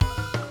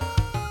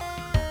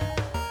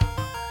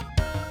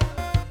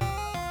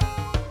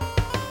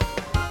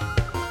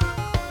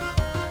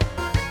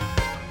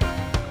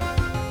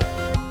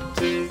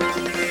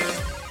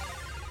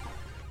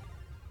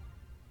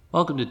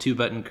Welcome to Two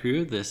Button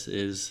Crew. This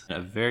is a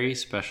very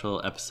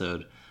special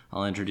episode.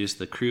 I'll introduce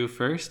the crew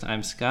first.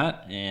 I'm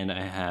Scott, and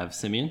I have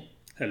Simeon.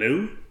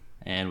 Hello.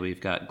 And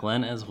we've got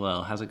Glenn as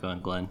well. How's it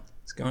going, Glenn?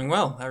 It's going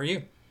well. How are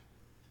you?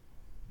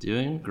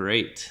 Doing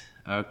great.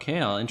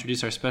 Okay, I'll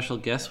introduce our special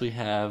guests. We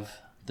have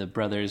the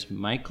brothers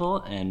Michael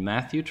and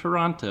Matthew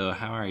Toronto.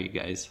 How are you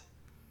guys?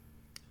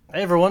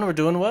 Hey everyone, we're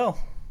doing well.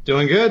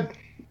 Doing good.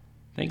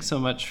 Thanks so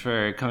much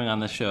for coming on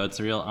the show. It's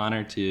a real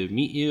honor to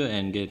meet you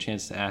and get a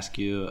chance to ask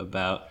you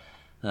about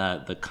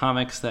the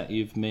comics that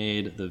you've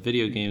made, the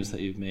video games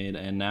that you've made,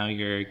 and now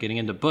you're getting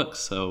into books.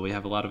 So we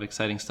have a lot of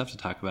exciting stuff to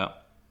talk about.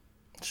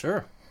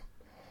 Sure.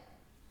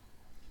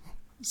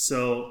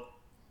 So,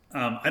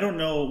 I don't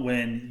know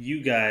when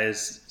you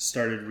guys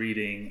started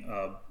reading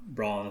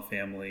Brawl in the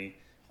Family.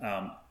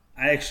 I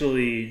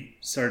actually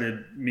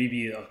started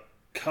maybe a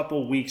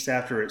couple weeks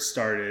after it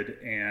started,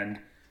 and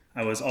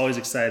I was always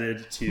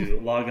excited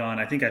to log on.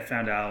 I think I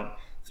found out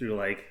through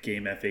like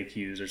Game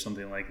FAQs or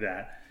something like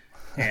that.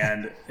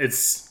 And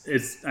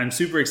I'm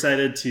super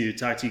excited to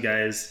talk to you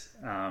guys.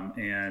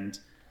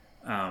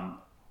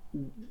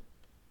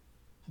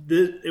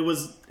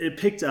 It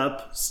picked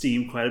up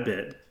steam quite a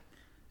bit,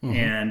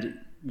 and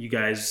you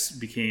guys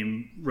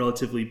became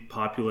relatively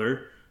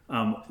popular.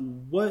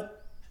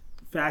 What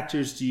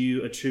factors do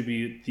you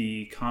attribute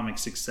the comic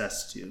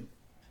success to?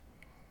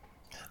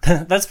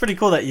 That's pretty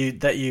cool that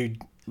you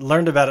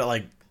learned about it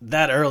like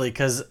that early,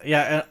 because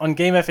on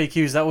Game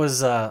FAQs, that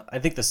was I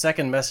think the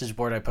second message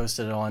board I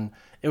posted it on.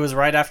 It was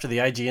right after the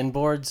IGN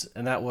boards,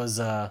 and that was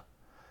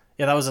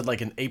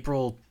like in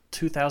April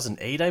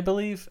 2008, I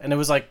believe, and it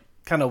was like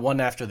kind of one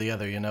after the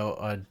other.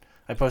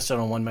 I posted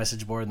on one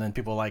message board, and then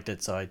people liked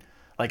it, so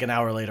like an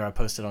hour later I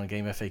posted on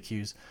Game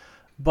FAQs.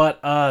 But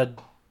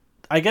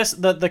I guess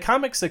the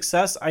comic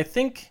success, I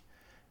think,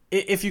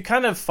 if you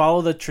kind of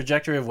follow the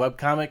trajectory of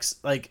webcomics,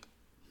 like.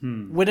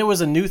 When it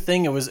was a new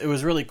thing, it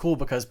was really cool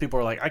because people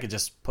were like, I could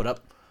just put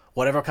up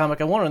whatever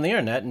comic I want on the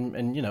internet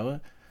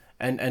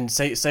and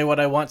say what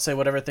I want, say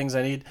whatever things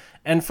I need.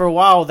 And for a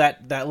while,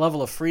 that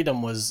level of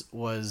freedom was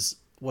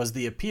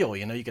the appeal.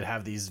 You could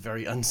have these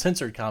very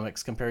uncensored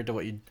comics compared to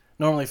what you'd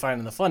normally find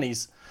in the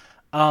funnies.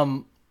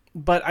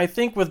 But I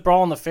think with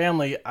Brawl in the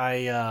Family,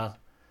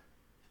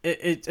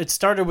 it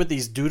started with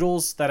these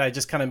doodles that I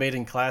just kind of made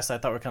in class that I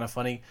thought were kind of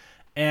funny,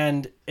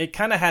 and it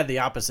kind of had the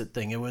opposite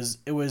thing. It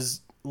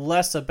was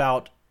less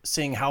about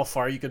seeing how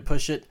far you could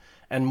push it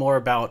and more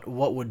about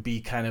what would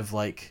be kind of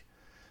like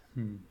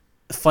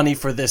funny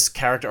for this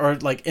character, or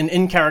like an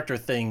in-character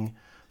thing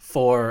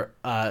for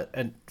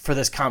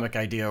this comic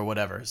idea or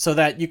whatever, so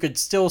that you could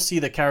still see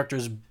the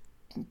characters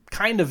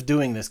kind of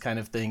doing this kind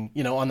of thing,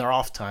 on their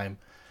off time.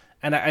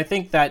 And I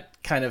think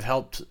that kind of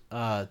helped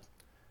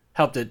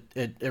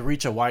it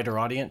reach a wider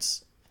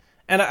audience.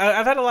 And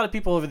I've had a lot of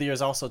people over the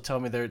years also tell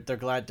me they're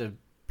glad to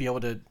be able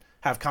to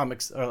have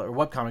comics or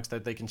webcomics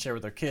that they can share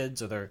with their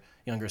kids or their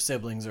younger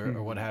siblings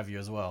or what have you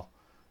as well.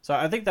 So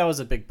I think that was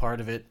a big part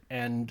of it.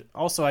 And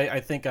also I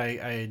think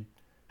I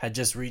had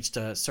just reached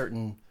a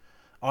certain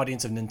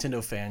audience of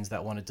Nintendo fans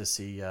that wanted to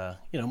see,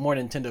 more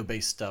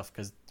Nintendo-based stuff,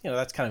 because,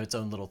 that's kind of its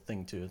own little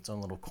thing too, its own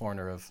little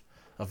corner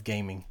of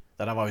gaming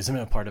that I've always been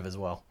a part of as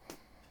well.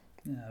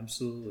 Yeah,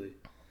 absolutely.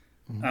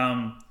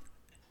 And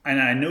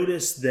I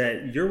noticed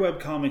that your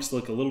webcomics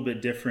look a little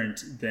bit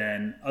different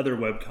than other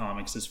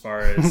webcomics as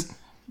far as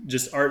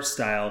just art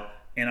style,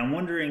 and I'm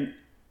wondering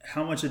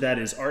how much of that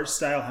is art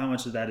style, how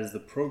much of that is the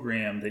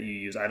program that you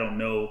use. I don't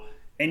know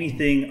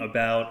anything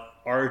about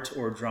art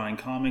or drawing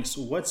comics.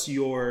 What's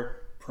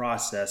your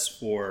process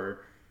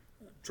for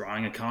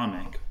drawing a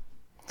comic?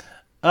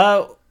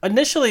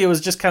 Initially, it was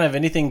just kind of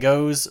anything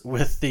goes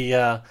with the.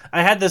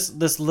 I had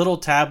this little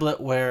tablet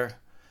where,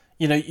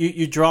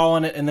 you draw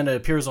on it and then it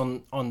appears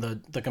on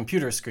the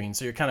computer screen,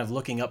 so you're kind of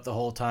looking up the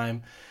whole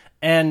time,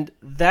 and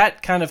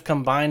that kind of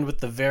combined with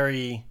the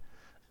very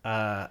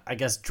I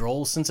guess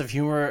droll sense of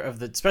humor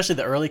of especially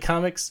the early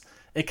comics,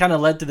 it kind of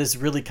led to this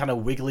really kind of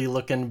wiggly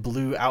looking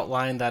blue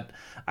outline that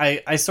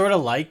I sort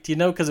of liked,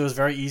 because it was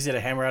very easy to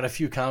hammer out a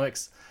few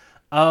comics.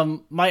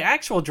 My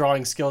actual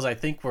drawing skills, I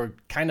think, were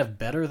kind of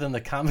better than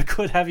the comic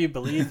would have you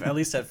believe, at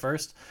least at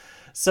first.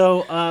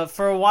 So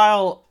for a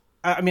while,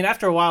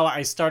 after a while,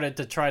 I started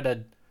to try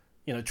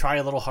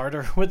a little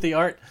harder with the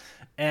art,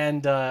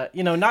 and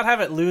not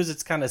have it lose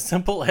its kind of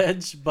simple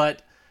edge,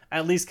 but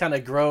at least kind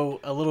of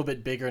grow a little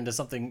bit bigger into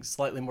something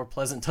slightly more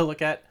pleasant to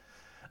look at.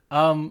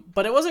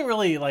 But it wasn't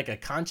really like a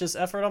conscious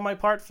effort on my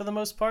part for the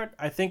most part.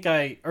 I think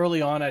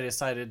early on I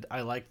decided I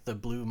liked the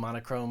blue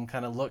monochrome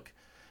kind of look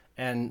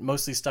and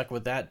mostly stuck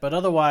with that. But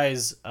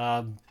otherwise,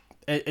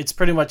 it's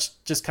pretty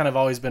much just kind of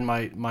always been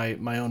my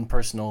own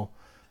personal,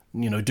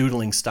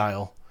 doodling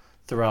style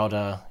throughout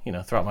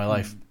my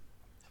life.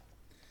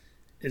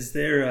 Is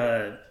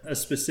there a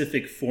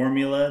specific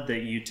formula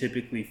that you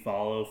typically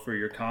follow for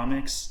your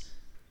comics?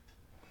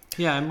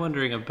 Yeah, I'm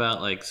wondering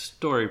about like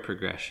story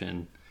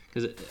progression,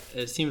 because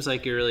it seems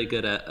like you're really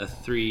good at a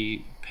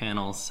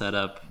 3-panel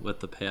setup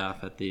with the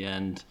payoff at the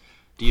end.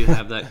 Do you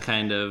have that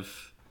kind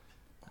of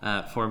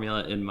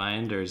formula in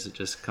mind, or is it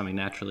just coming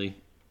naturally?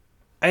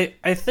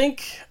 I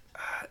think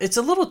it's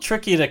a little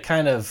tricky to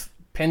kind of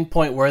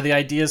pinpoint where the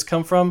ideas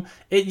come from.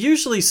 It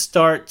usually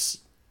starts,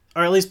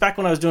 or at least back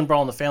when I was doing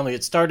Brawl in the Family,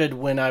 it started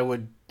when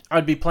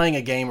I'd be playing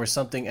a game or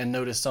something and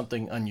notice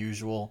something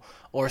unusual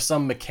or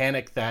some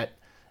mechanic that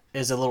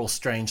is a little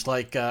strange.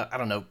 Like, I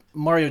don't know,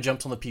 Mario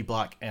jumps on the P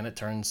block and it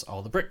turns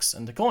all the bricks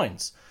into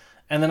coins.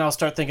 And then I'll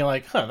start thinking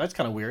like, that's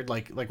kind of weird.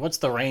 Like what's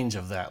the range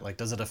of that? Like,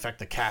 does it affect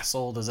the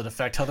castle? Does it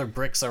affect other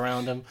bricks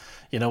around him?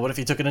 You know, what if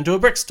he took it into a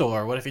brick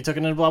store? What if he took it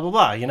into blah, blah,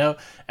 blah, you know?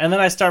 And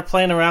then I start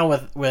playing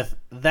around with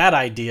that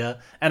idea.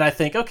 And I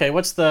think, okay,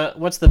 what's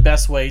the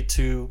best way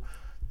to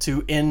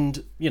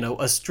end, you know,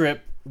 a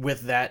strip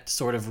with that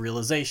sort of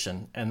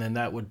realization? And then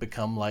that would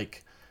become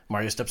like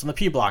Mario steps on the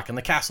P block and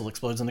the castle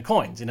explodes into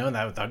coins, you know, and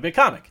that would be a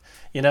comic,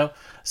 you know?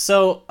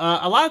 So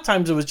a lot of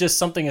times it was just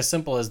something as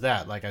simple as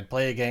that. Like I'd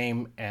play a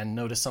game and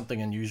notice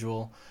something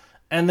unusual.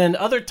 And then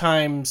other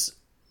times,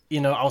 you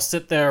know, I'll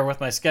sit there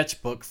with my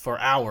sketchbook for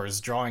hours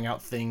drawing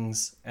out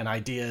things and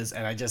ideas,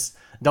 and I just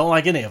don't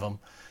like any of them.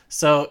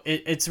 So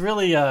it's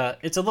really,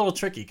 it's a little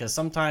tricky because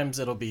sometimes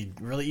it'll be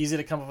really easy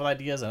to come up with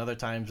ideas, and other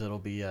times it'll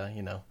be,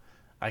 you know,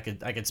 I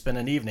could spend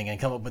an evening and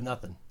come up with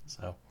nothing.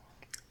 So,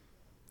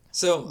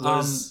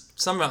 I'm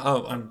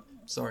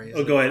sorry.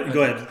 Oh, go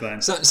ahead,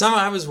 Glenn. So, something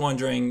I was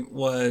wondering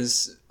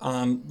was,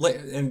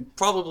 and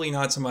probably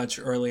not so much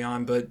early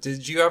on, but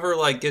did you ever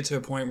like get to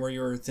a point where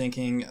you were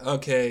thinking,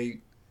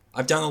 okay,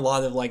 I've done a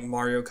lot of like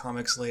Mario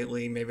comics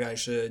lately, maybe I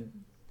should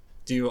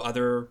do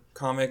other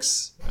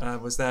comics?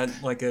 Was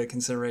that like a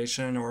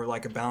consideration or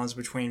like a balance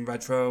between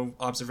retro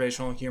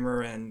observational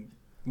humor and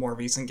more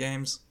recent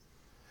games?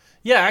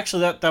 Yeah,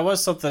 actually, that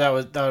was something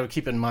that I would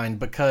keep in mind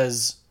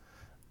because,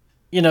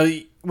 you know,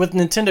 with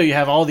Nintendo, you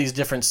have all these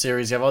different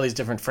series, you have all these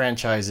different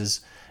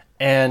franchises,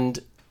 and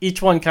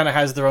each one kind of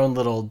has their own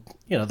little,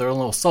 you know, their own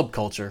little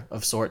subculture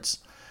of sorts.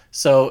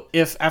 So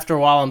if after a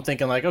while I'm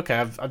thinking like, okay,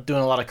 I'm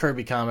doing a lot of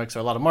Kirby comics or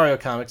a lot of Mario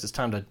comics, it's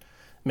time to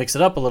mix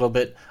it up a little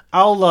bit.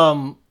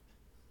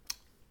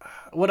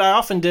 What I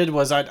often did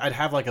was I'd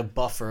have like a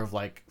buffer of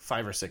like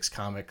 5 or 6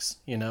 comics,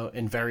 you know,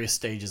 in various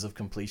stages of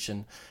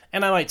completion,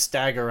 and I might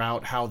stagger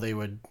out how they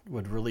would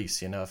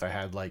release. You know, if I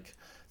had like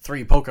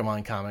 3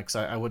 Pokemon comics,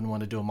 I wouldn't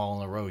want to do them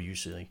all in a row.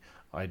 Usually,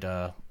 I'd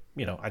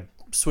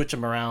switch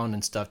them around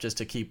and stuff just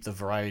to keep the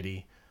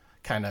variety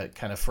kind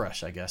of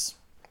fresh, I guess.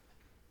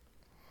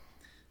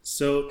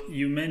 So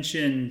you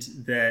mentioned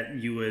that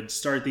you would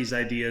start these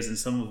ideas and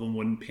some of them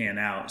wouldn't pan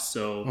out.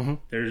 So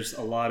there's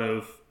a lot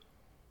of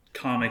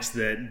comics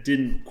that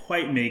didn't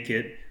quite make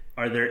it.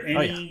 Are there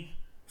any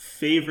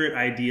favorite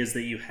ideas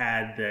that you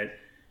had that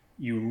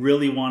you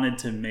really wanted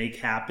to make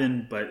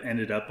happen but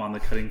ended up on the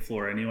cutting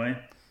floor anyway?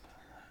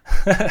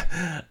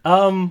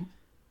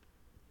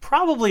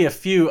 Probably a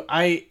few.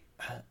 I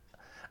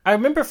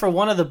remember for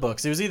one of the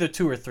books, it was either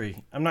 2 or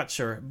 3, I'm not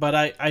sure, but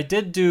I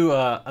did do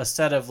a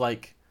set of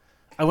like,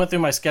 I went through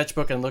my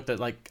sketchbook and looked at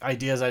like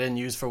ideas I didn't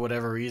use for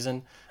whatever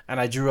reason, and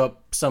I drew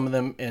up some of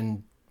them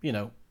in, you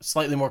know,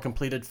 slightly more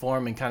completed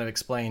form and kind of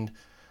explained,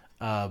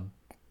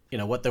 you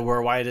know, what they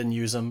were, why I didn't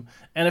use them,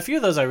 and a few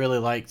of those I really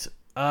liked.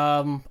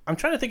 I'm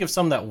trying to think of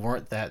some that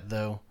weren't that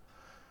though.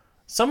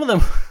 Some of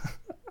them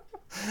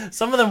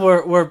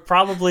were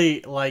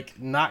probably like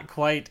not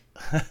quite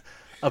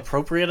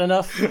appropriate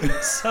enough.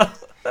 So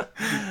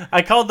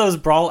I called those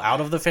Brawl Out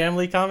of the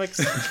Family comics.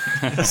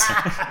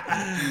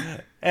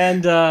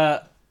 And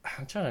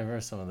I'm trying to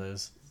remember some of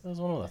those. There was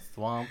one with a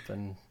thwomp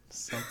and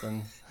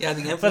something. Yeah,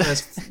 the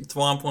infamous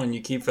thwomp one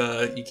you keep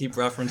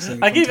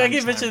referencing. I keep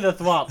mentioning the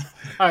thwomp.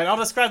 All right, I'll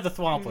describe the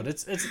thwomp one.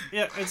 It's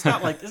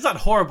not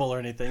horrible or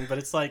anything, but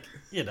it's like,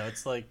 you know,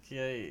 it's like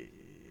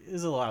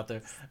it's a little out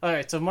there. All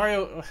right, so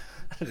Mario,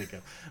 how did it go?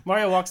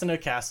 Mario walks into a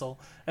castle,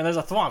 and there's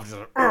a thwomp. He's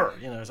like,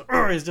 you know,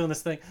 he's doing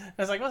this thing. And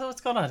it's like,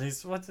 what's going on?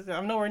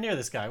 I'm nowhere near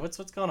this guy. What's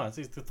going on?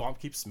 So the thwomp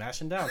keeps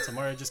smashing down. So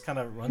Mario just kind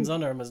of runs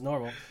under him as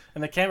normal.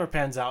 And the camera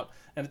pans out,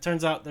 and it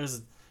turns out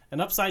there's an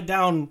upside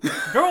down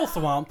girl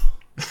thwomp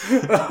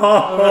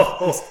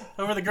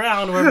over the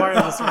ground where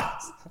Mario just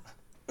runs.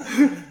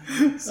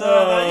 So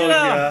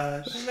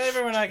gosh. maybe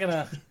we're not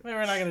gonna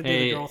do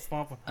the girl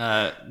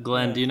thwomp.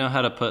 Glenn, do you know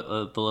how to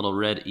put the little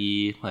red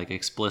E, like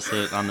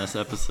explicit, on this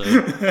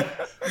episode?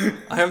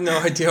 I have no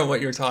idea what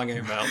you're talking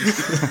about.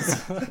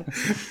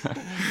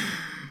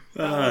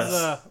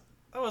 That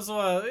was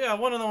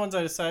one of the ones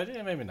I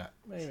decided, maybe not.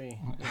 Maybe.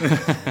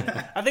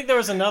 I think there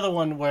was another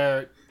one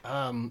where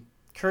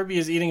Kirby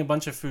is eating a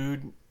bunch of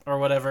food or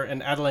whatever,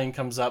 and Adelaine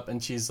comes up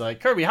and she's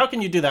like, Kirby, how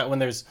can you do that when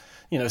there's,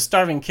 you know,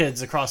 starving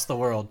kids across the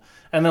world?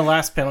 And then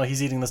last panel,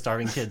 he's eating the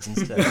starving kids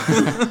instead.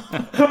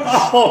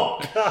 Oh,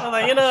 God. I'm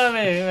like, you know,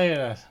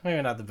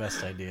 maybe not the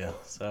best idea.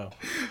 So,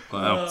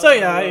 Wow. So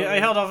yeah, I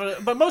held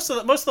off. But most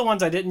of the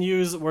ones I didn't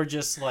use were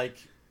just like,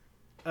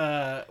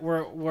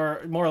 were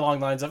more along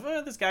the lines of,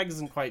 this gag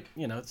doesn't quite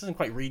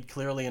read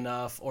clearly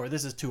enough, or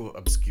this is too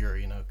obscure,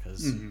 you know,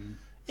 because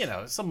you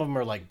know, some of them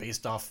are like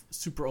based off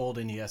super old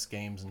NES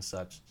games and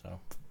such. So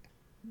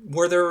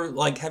were there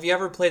like, have you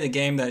ever played a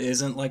game that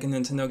isn't like a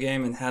Nintendo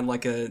game and had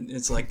like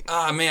it's like,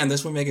 ah man,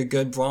 this would make a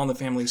good Brawl in the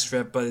Family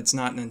strip, but it's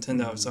not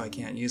Nintendo, so I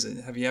can't use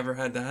it. Have you ever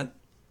had that?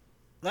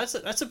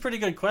 That's a pretty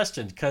good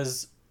question,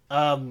 because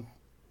I've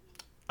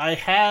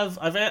had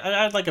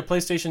like a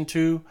PlayStation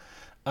 2.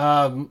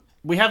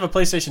 We have a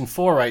PlayStation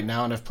 4 right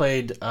now, and I've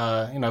played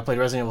I played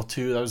Resident Evil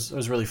 2. That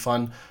was really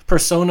fun.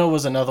 Persona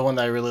was another one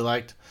that I really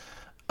liked.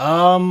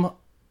 I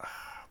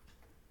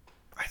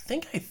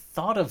think I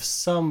thought of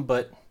some,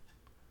 but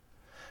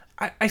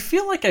I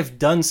feel like I've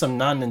done some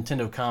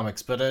non-Nintendo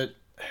comics, but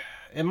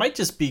it might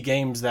just be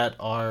games that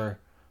are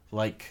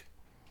like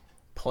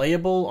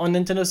playable on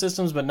Nintendo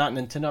systems, but not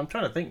Nintendo. I'm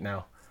trying to think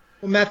now.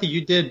 Well, Matthew,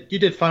 you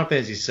did Final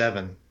Fantasy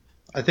VII.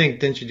 I think,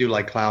 didn't you do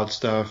like cloud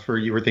stuff, or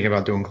you were thinking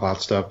about doing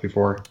cloud stuff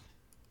before?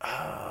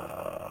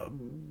 The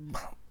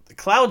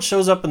cloud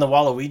shows up in the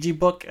Waluigi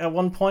book at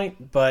one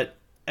point, but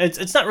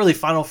it's not really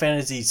Final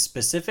Fantasy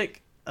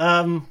specific.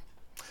 But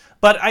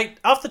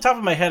off the top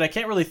of my head, I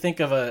can't really think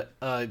of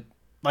a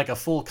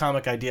full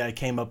comic idea I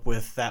came up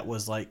with that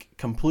was like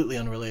completely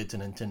unrelated to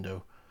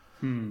Nintendo.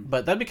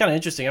 But that'd be kind of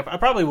interesting. I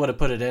probably would have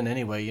put it in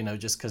anyway,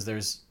 just because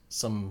there's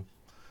some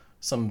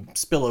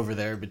spillover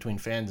there between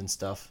fans and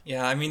stuff.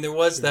 Yeah, I mean, there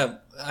was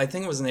that, I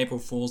think it was an April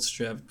Fool's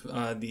strip,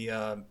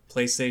 the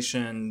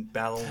PlayStation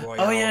Battle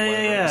Royale,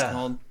 whatever it was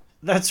called.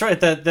 That's right,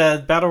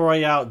 the Battle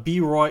Royale,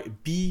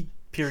 B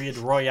period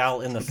Royale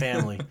in the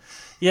family.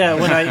 Yeah,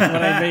 when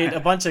I made a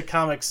bunch of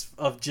comics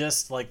of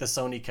just like the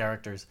Sony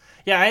characters.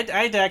 Yeah, I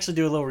had to actually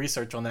do a little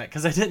research on that,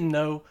 because I didn't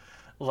know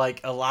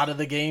like a lot of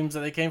the games that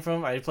they came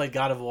from. I played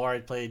God of War, I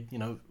played,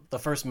 the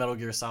first Metal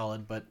Gear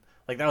Solid, but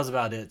like that was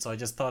about it. So I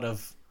just thought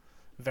of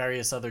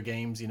various other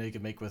games, you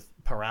could make with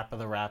Parappa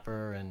the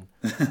Rapper, and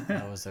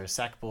was there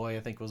Sackboy,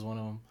 I think was one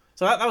of them.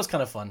 So that was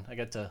kind of fun. I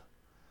got to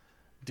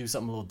do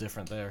something a little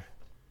different there.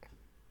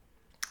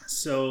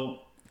 So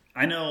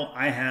I know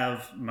I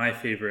have my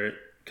favorite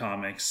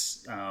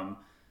comics,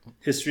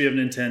 History of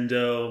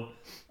Nintendo,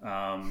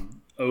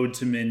 Ode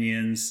to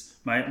Minions.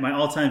 My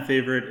all-time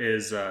favorite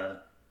is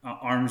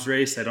Arms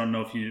Race. I don't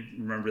know if you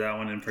remember that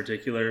one in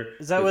particular.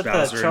 Is that with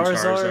Bowser the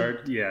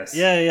Charizard? Yes.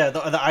 Yeah.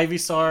 The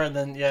Ivysaur, and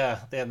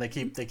then they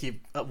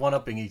keep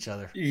one-upping each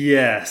other.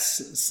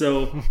 Yes.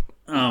 So,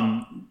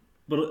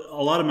 but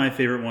a lot of my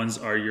favorite ones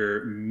are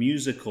your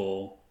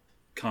musical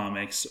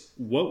comics.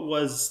 What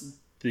was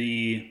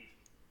the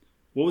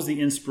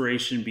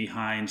inspiration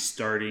behind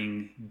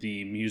starting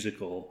the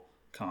musical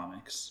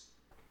comics?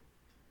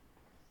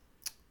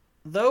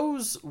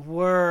 Those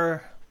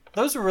were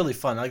really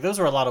fun. Like, those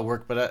were a lot of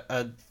work, but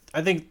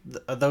I think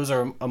those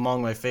are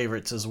among my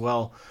favorites as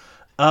well.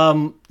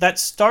 That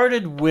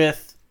started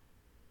with,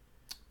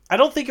 I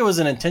don't think it was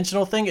an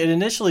intentional thing. It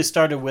initially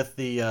started with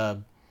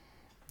the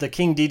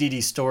King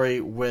Dedede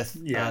story with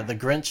the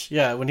Grinch.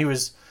 Yeah, when he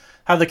was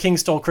How the King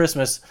Stole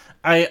Christmas.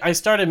 I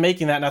started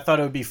making that, and I thought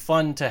it would be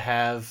fun to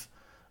have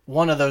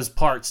one of those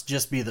parts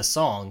just be the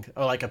song,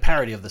 or like a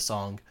parody of the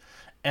song.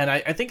 And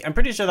I'm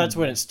pretty sure that's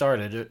when it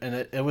started. And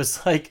it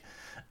was like,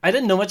 I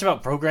didn't know much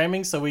about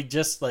programming, so we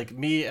just, like,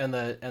 me and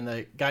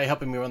the guy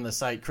helping me run the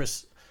site,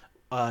 Chris,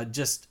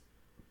 just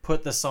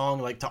put the song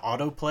like to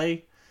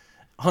autoplay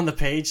on the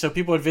page, so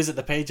people would visit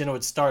the page and it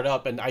would start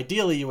up, and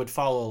ideally you would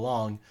follow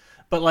along.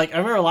 But like, I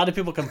remember a lot of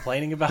people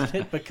complaining about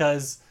it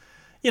because,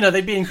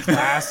 they'd be in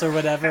class or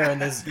whatever, and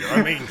this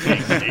 "Your main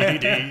king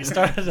DDD"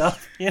 started up,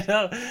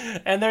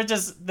 and they're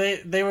just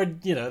they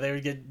would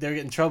get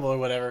in trouble or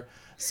whatever.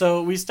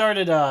 So we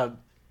started.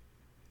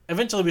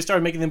 Eventually, we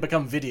started making them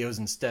become videos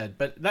instead.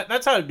 But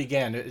that's how it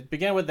began. It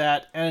began with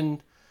that,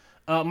 and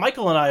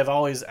Michael and I have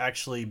always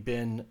actually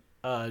been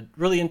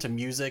really into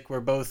music.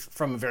 We're both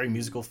from a very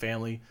musical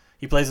family.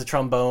 He plays the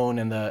trombone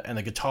and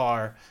the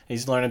guitar. And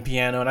he's learning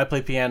piano, and I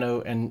play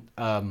piano and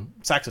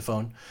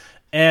saxophone.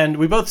 And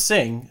we both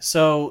sing.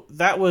 So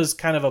that was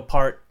kind of a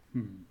part.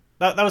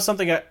 That was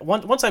something.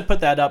 Once I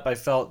put that up, I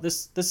felt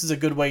this is a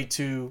good way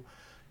to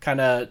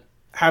kind of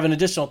have an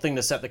additional thing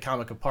to set the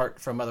comic apart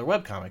from other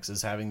webcomics,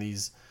 is having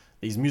these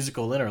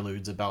musical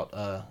interludes about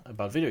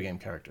video game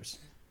characters.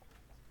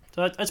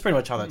 So that's pretty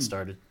much how that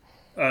started.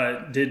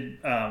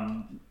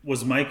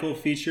 Was Michael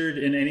featured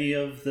in any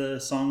of the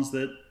songs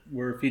that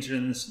were featured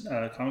in this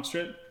comic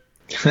strip?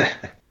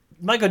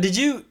 Michael, did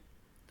you?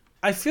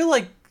 I feel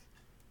like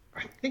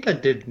I think I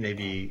did.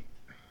 Maybe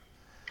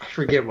I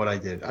forget what I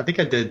did. I think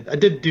I did. I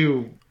did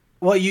do.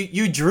 Well,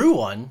 you drew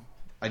one.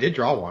 I did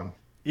draw one.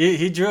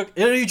 You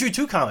drew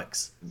two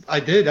comics. I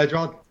did. I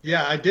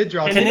did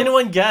draw. Can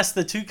anyone guess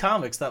the two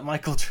comics that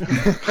Michael drew?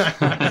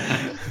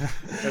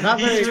 They're not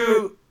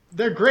very.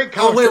 They're great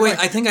comics. Oh wait!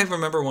 I think I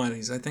remember one of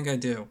these. I think I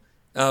do.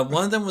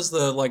 One of them was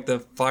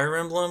the Fire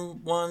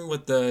Emblem one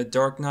with the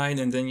Dark Knight,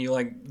 and then you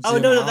like.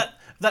 Zoom out.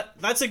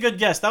 That's a good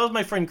guess. That was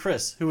my friend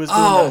Chris who was.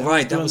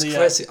 That was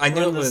Chris. I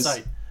knew it was.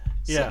 Site.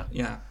 Yeah.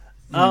 Yeah.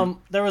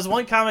 There was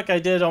one comic I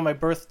did on my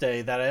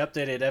birthday that I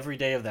updated every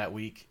day of that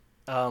week.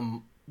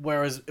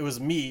 Whereas it was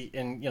me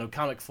in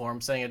comic form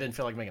saying I didn't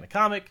feel like making a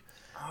comic.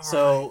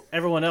 So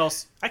everyone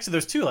else, actually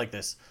there's two like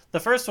this. The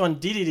first one,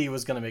 DDD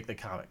was going to make the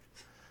comic.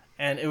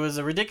 and it was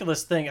a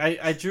ridiculous thing.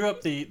 I drew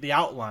up the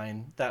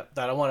outline that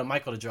I wanted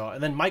Michael to draw,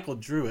 and then Michael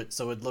drew it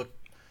so it looked,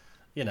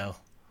 a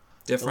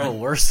Different. little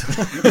worse.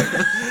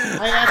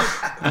 I added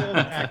 12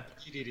 pack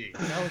to DDD.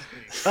 That was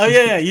me. Oh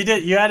yeah, you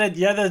did. You added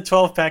a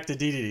 12-pack to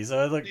DDD,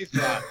 so it looked. Please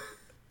God.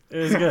 It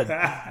was good.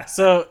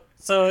 So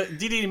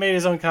DDD made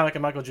his own comic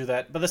and Michael drew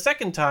that. But the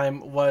second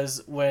time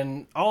was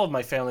when all of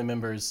my family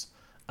members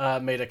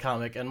made a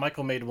comic, and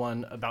Michael made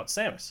one about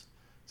Samus.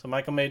 So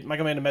Michael made a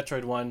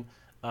Metroid one.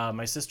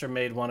 My sister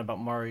made one about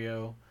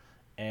Mario,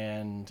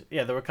 and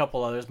there were a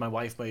couple others. My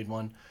wife made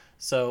one.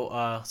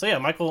 So yeah,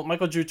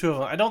 Michael drew 2 of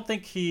them. I don't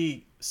think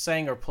he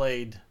sang or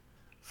played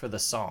for the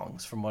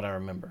songs, from what I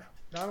remember.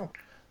 No.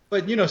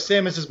 But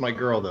Samus is my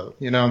girl, though.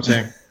 You know what I'm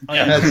saying? Oh,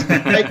 yeah.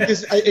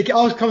 It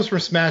always comes from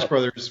Smash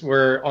Brothers,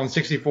 where on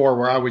 64,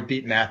 where I would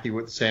beat Matthew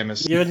with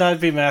Samus. You would not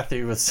be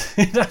Matthew with.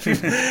 It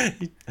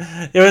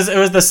was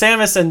the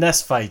Samus and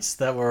Ness fights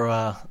that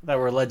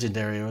were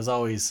legendary. It was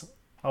always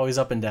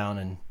up and down,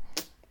 and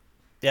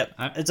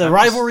it's a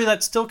rivalry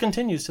that still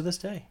continues to this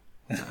day.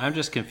 I'm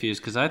just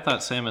confused because I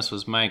thought Samus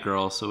was my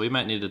girl, so we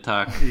might need to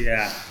talk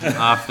Yeah.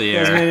 off the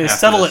air. Maybe after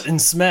settle this. it in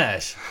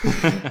Smash.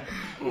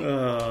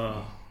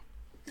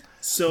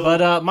 So,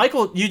 But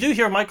Michael, you do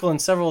hear Michael in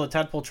several of the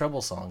Tadpole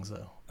Treble songs,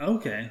 though.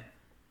 okay.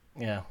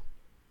 Yeah.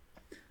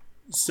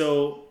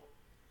 So,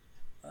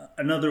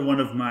 another one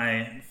of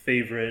my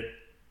favorite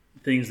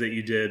things that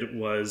you did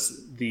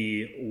was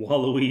the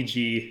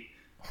Waluigi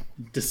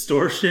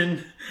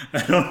distortion.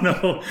 I don't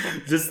know,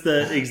 just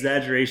the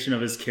exaggeration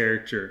of his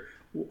character.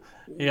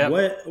 Yeah.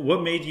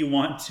 What made you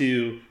want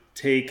to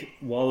take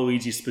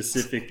Waluigi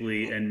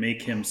specifically and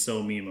make him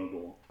so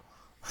memeable?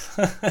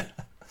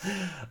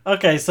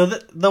 Okay, so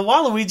the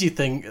Waluigi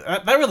thing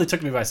that really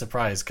took me by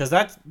surprise because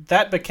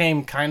that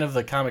became kind of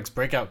the comic's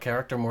breakout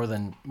character more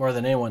than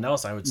anyone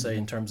else, I would say,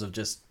 in terms of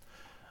just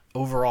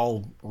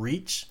overall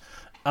reach.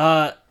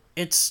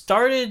 It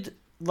started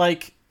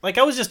like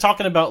I was just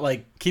talking about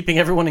like keeping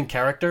everyone in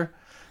character,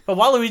 but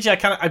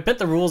Waluigi I bent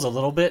the rules a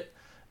little bit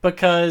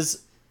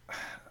because.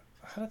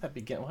 How did that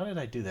begin? Why did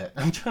I do that?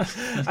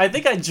 I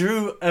think I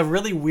drew a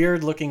really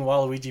weird looking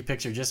Waluigi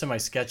picture just in my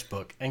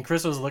sketchbook, and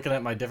Chris was looking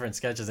at my different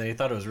sketches and he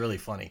thought it was really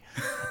funny.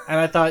 And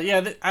I thought,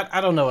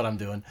 I don't know what I'm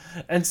doing.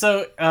 And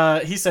so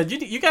he said,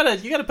 you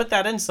gotta put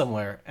that in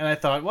somewhere. And I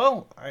thought,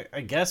 well,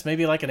 I guess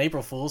maybe like an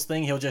April Fool's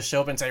thing. He'll just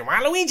show up and say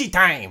Waluigi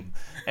time,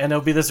 and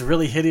there'll be this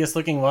really hideous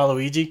looking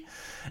Waluigi.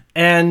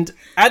 And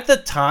at the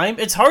time,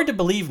 it's hard to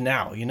believe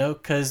now,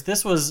 because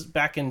this was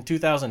back in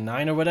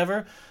 2009 or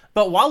whatever.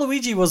 But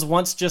Waluigi was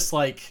once just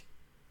like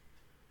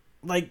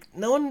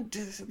no one.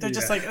 They're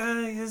just like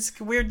this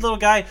weird little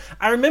guy.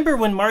 I remember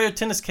when Mario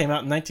Tennis came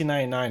out in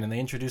 1999 and they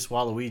introduced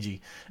Waluigi,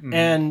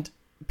 and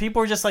people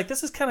were just like,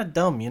 "This is kind of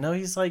dumb,"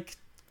 He's like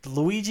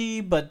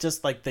Luigi, but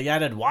just like they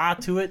added "wa"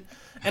 to it,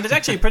 and it's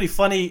actually pretty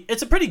funny.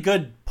 It's a pretty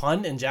good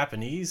pun in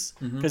Japanese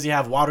because you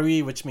have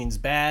Warui, which means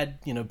bad,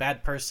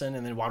 bad person,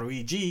 and then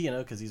Waluigi,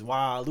 because he's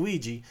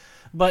Waluigi.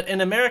 But in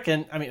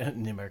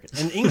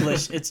in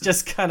English, it's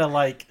just kind of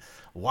like.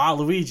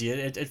 Waluigi,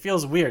 it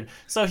feels weird.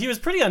 So he was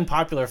pretty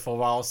unpopular for a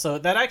while. So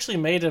that actually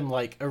made him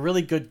like a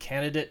really good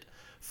candidate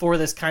for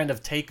this kind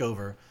of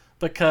takeover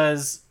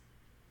because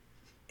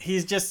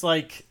he's just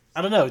like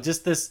I don't know,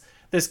 just this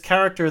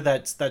character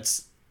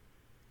that's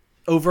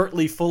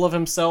overtly full of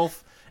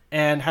himself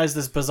and has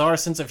this bizarre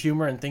sense of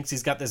humor and thinks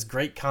he's got this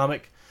great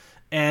comic,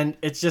 and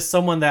it's just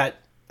someone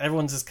that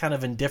everyone's just kind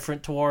of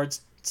indifferent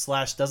towards /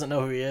 doesn't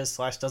know who he is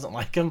 / doesn't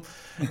like him,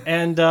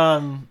 and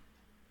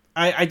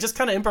I just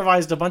kind of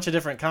improvised a bunch of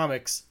different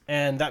comics,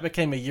 and that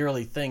became a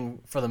yearly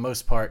thing for the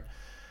most part.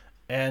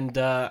 And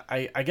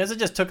I guess it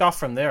just took off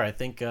from there. I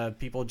think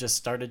people just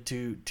started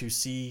to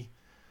see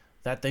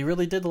that they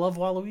really did love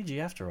Waluigi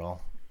after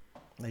all.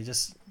 They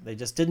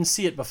just didn't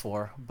see it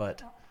before,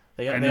 but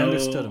they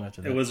understood him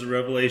after that. It was a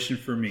revelation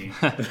for me.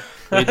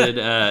 We did.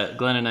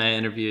 Glenn and I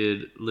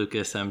interviewed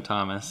Lucas M.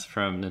 Thomas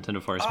from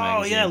Nintendo Force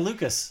Magazine. Oh yeah,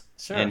 Lucas.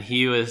 Sure. And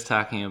he was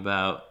talking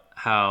about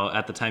how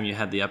at the time you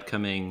had the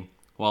upcoming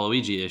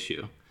Waluigi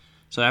issue.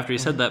 So after he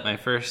said that, my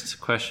first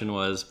question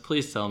was,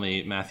 please tell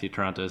me Matthew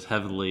Toronto is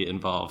heavily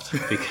involved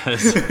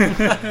because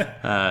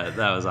that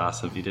was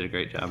awesome. You did a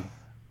great job.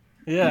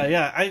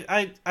 Yeah.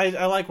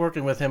 I like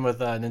working with him with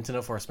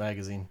Nintendo Force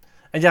Magazine.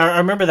 And yeah, I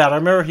remember that. I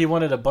remember he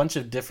wanted a bunch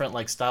of different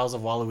like styles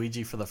of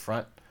Waluigi for the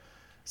front.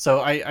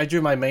 So I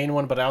drew my main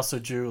one, but I also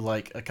drew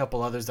like a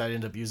couple others that I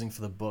ended up using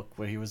for the book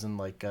where he was in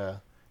like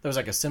there was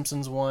like a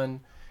Simpsons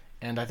one.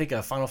 And I think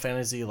a Final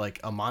Fantasy,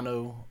 like a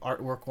mono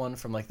artwork one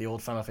from like the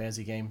old Final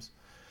Fantasy games.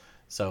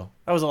 So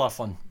that was a lot of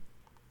fun.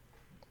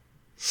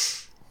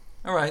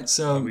 All right,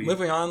 so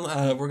moving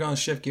on, we're going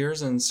to shift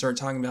gears and start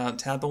talking about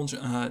Tadpole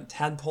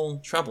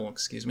Treble,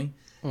 excuse me.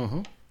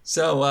 Mm-hmm.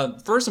 So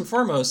first and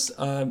foremost,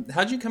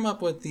 how'd you come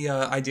up with the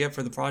idea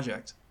for the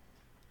project?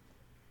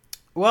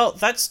 Well,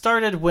 that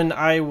started when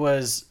it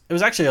was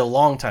actually a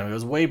long time. It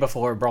was way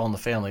before Brawl in the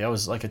Family. I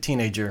was like a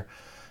teenager.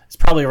 It's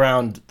probably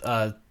around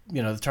the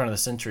turn of the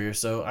century or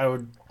so. I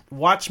would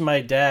watch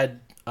my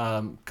dad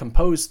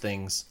compose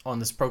things on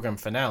this program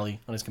Finale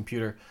on his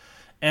computer,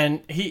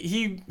 And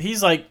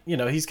he's like,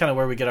 he's kind of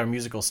where we get our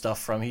musical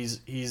stuff from.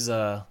 He's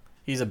a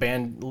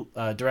band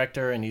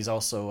director, and he's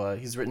also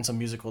he's written some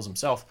musicals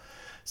himself.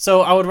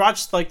 So I would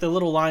watch like the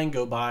little line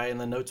go by, and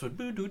the notes would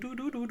boo doo doo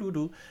doo doo doo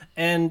doo,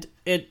 and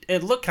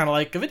it looked kind of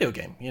like a video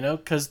game,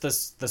 because the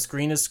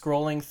screen is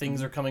scrolling,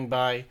 things are coming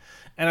by,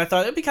 and I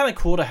thought it'd be kind of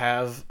cool to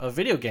have a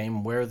video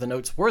game where the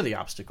notes were the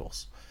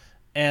obstacles.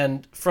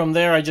 And from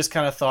there, I just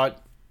kind of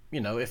thought,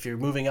 if you're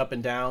moving up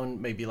and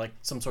down, maybe like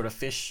some sort of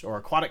fish or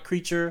aquatic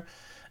creature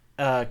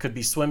could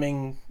be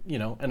swimming,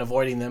 and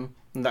avoiding them,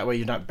 and that way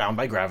you're not bound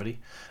by gravity.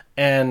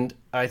 And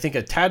I think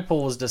a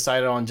tadpole was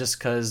decided on just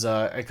because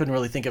I couldn't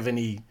really think of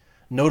any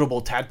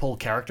notable tadpole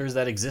characters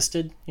that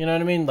existed. You know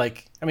what I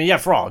mean? Yeah,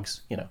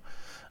 frogs,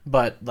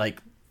 but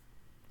like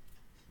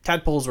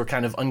tadpoles were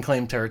kind of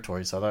unclaimed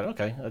territory. So I thought,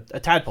 okay, a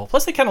tadpole.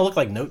 Plus they kind of look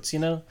like notes,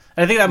 And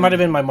I think that might have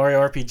been my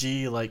Mario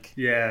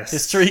RPG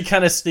history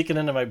kind of sneaking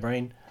into my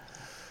brain.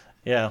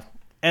 Yeah.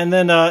 And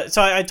then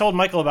so I told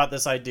Michael about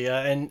this idea,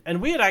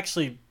 and we had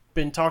actually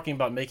been talking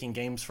about making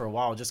games for a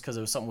while just because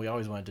it was something we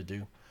always wanted to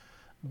do.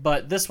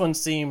 But this one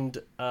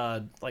seemed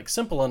like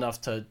simple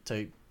enough to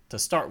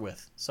start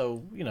with.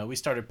 So, we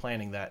started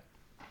planning that.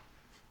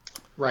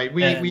 Right.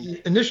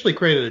 We initially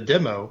created a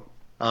demo,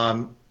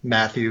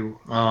 Matthew.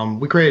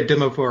 We created a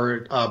demo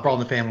for Brawl in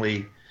the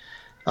Family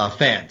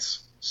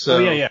fans. So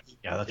yeah,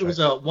 that's right. It was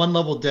a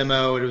one-level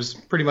demo. It was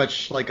pretty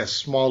much like a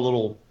small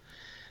little,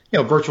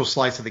 virtual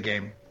slice of the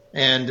game.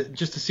 And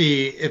just to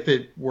see if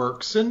it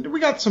works. And we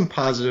got some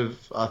positive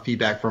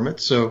feedback from it.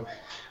 So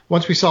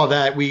once we saw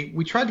that,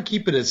 we tried to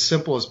keep it as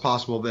simple as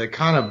possible, but it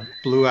kind of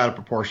blew out of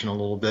proportion a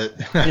little bit.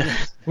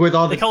 With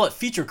all they call it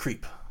feature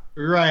creep.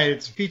 Right,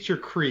 it's feature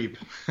creep.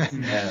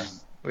 Yeah.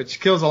 Which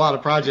kills a lot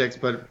of projects,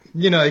 but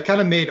it kind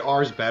of made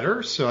ours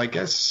better, so I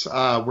guess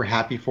we're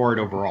happy for it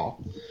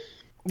overall.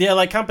 Yeah,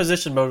 like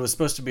composition mode was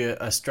supposed to be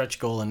a stretch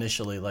goal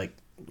initially, like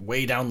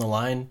way down the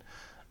line.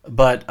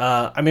 But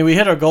we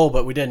hit our goal,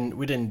 but we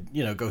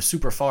didn't go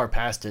super far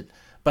past it.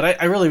 But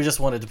I really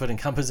just wanted to put in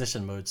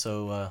composition mode,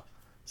 so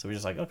we're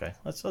just like, okay,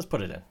 let's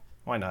put it in.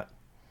 Why not?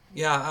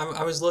 Yeah,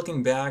 I was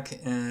looking back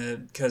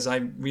because I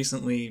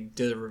recently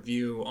did a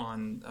review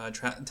on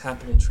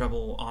Tadpole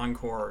Treble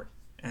Encore,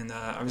 and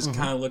I was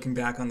kind of looking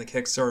back on the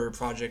Kickstarter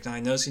project, and I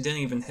noticed you didn't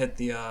even hit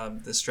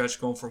the stretch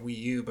goal for Wii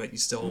U, but you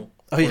still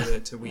ported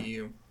it to Wii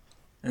U.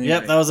 Anyway.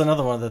 Yep, that was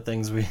another one of the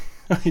things we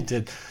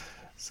did.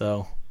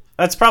 So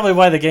that's probably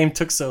why the game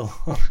took so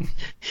long.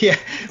 Yeah,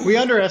 we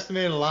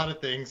underestimated a lot of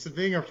things. It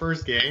being our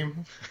first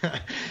game,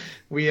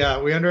 we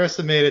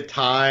underestimated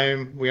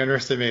time, we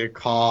underestimated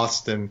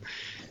cost, and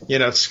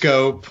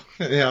scope.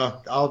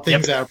 All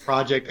things that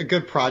a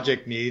good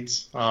project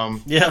needs.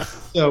 Yeah.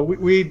 So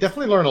we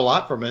definitely learned a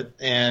lot from it,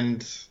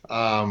 and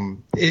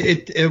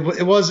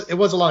it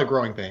was a lot of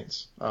growing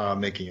pains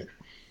making it.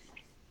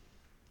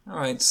 All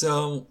right,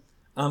 so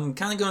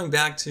kind of going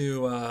back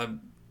to.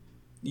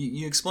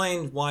 You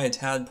explained why a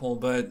tadpole,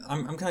 but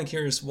I'm kind of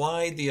curious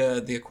why the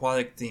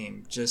aquatic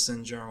theme, just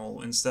in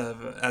general,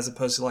 as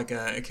opposed to like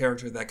a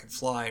character that could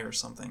fly or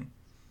something.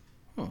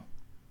 I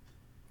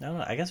don't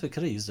know. I guess we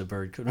could have used a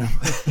bird, couldn't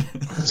we?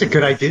 That's a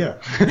good idea.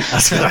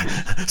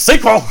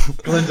 Sequel.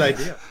 Glenn's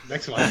idea.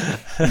 Next one.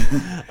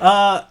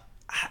 I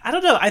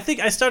don't know. I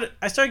think I started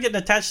getting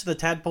attached to the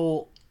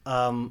tadpole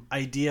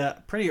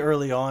idea pretty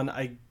early on.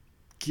 I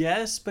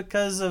guess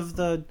because of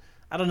the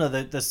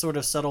sort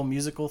of subtle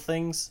musical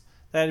things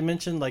that I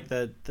mentioned, like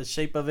the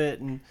shape of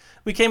it, and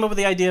we came up with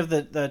the idea of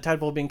the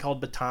tadpole being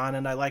called Baton,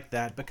 and I like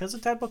that because the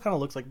tadpole kind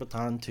of looks like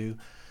Baton too,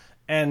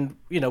 and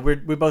we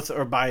both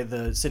are by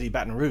the city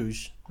Baton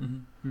Rouge,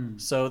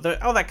 so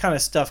all that kind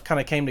of stuff kind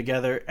of came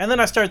together, and then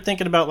I started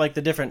thinking about like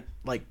the different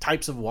like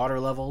types of water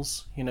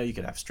levels. You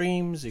could have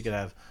streams, you could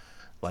have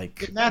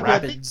like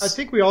rapids. I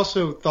think we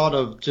also thought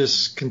of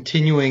just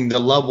continuing the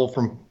level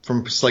from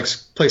like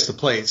place to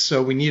place.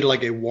 So we needed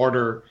like a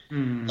water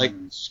like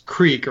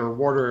creek or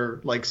water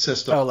like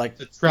system. Oh, like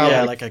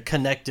like a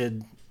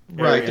connected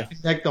area. Right, to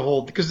connect the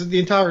whole, because the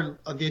entire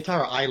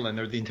island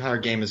or the entire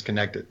game is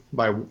connected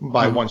by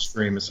one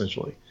stream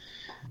essentially.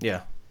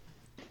 Yeah.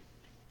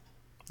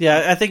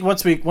 Yeah, I think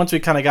once we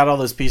kind of got all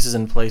those pieces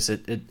in place,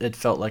 it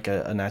felt like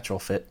a natural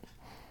fit.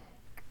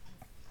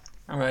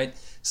 All right.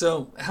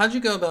 So how did you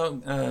go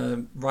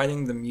about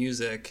writing the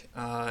music,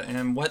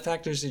 and what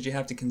factors did you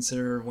have to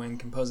consider when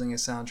composing a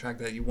soundtrack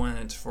that you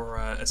wanted for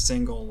a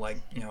single, like,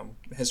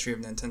 History of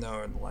Nintendo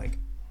or the like?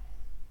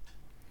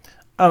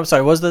 Oh,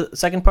 sorry, what was the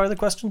second part of the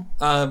question?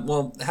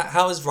 Well,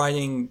 how is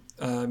writing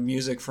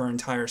music for an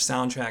entire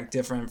soundtrack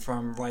different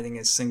from writing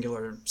a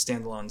singular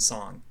standalone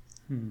song?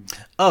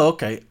 Oh,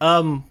 okay.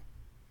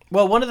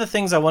 Well, one of the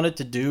things I wanted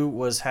to do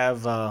was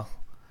have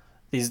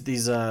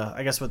these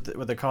I guess what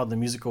they're called in the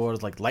musical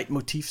world, like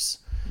leitmotifs,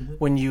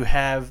 when you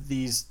have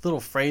these little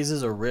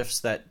phrases or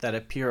riffs that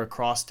appear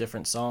across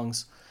different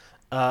songs.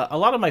 A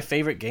lot of my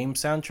favorite game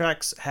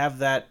soundtracks have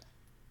that,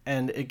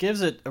 and it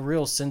gives it a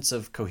real sense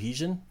of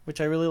cohesion,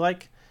 which I really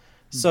like.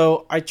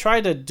 So I try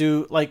to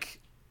do,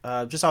 like,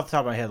 just off the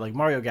top of my head, like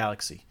Mario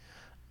Galaxy.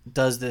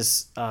 does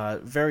this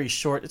very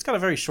short. It's got a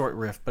very short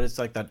riff, but it's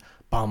like that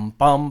bum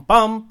bum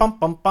bum bum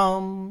bum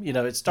bum. You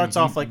know, it starts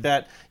off like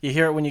that. You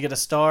hear it when you get a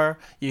star.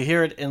 You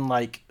hear it in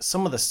like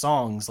some of the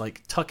songs,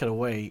 like Tuck It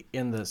Away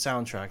in the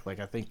soundtrack. Like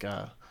I think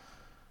I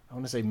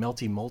want to say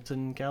Melty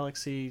Molten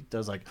Galaxy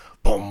does like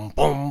boom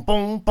boom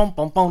boom boom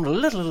boom boom.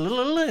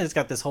 It's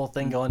got this whole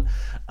thing going.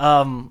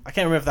 I can't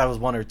remember if that was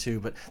 1 or 2,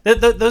 but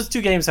those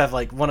two games have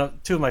like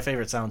two of my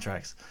favorite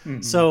soundtracks.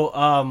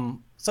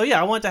 So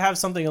yeah, I wanted to have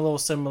something a little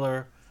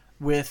similar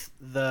with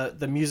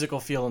the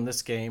musical feel in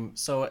this game.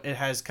 So it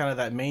has kind of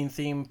that main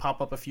theme pop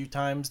up a few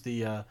times.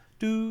 The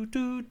do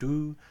do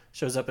do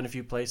shows up in a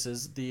few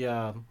places.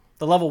 The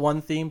level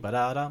 1 theme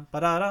ba-da-da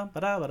ba-da-da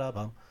ba-da-da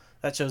bum,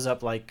 that shows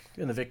up like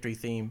in the victory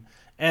theme.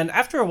 And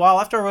after a while,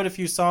 after I wrote a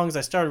few songs,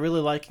 I started really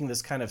liking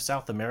this kind of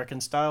South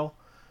American style.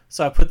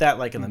 So I put that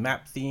like in the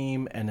map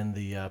theme, and in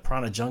the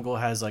Piranha Jungle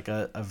has like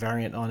a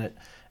variant on it,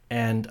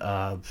 and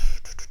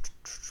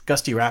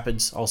Gusty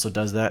Rapids also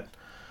does that.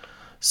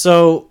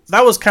 So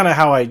that was kind of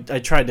how I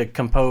tried to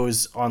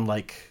compose on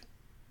like,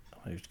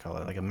 what do you call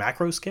it, like a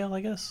macro scale,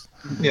 I guess.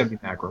 Yeah, it'd be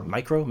macro.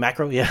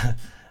 Macro, yeah,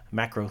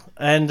 macro.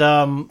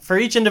 And for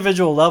each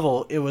individual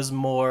level, it was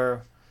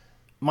more.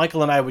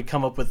 Michael and I would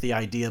come up with the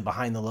idea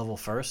behind the level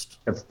first.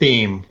 A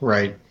theme,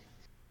 right?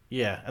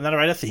 Yeah, and then I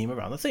write a theme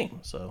around the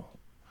theme. So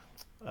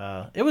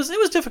it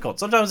was difficult.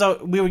 Sometimes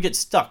we would get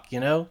stuck,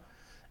 you know.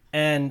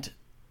 And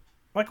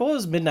Michael, what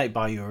was Midnight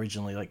Bayou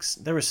originally? Like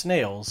there were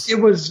snails. It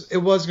was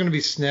going to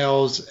be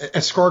snails.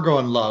 Escargot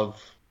and Love.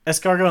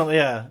 Escargot,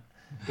 yeah.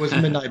 Was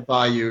Midnight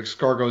Bayou.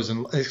 Escargot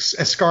and Love.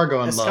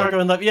 Escargot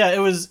and Love. Yeah, it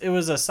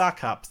was a sock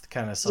hop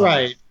kind of song.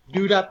 Right.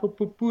 Do that.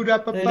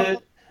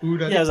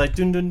 Yeah, it was like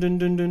dun dun dun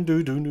dun dun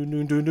dun dun dun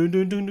dun dun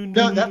dun dun dun.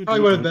 No, that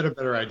probably would have been a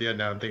better idea.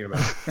 Now I'm thinking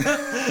about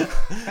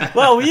it.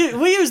 Well,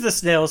 we used the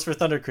snails for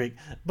Thunder Creek,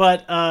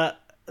 but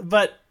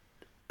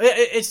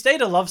it stayed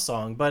a love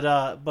song. But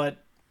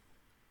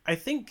I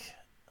think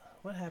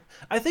what happened?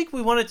 I think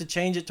we wanted to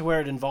change it to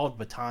where it involved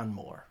Baton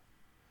more,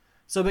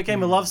 so it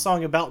became a love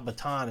song about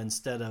Baton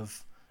instead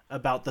of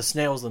about the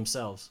snails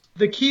themselves.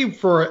 The key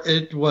for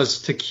it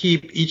was to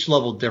keep each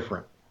level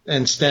different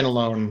and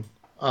standalone,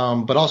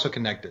 but also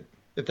connected,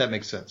 if that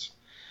makes sense.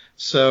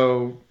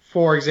 So,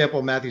 for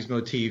example, Matthew's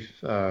motif,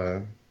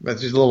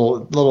 Matthew's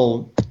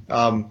little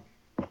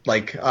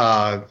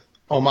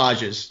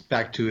homages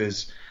back to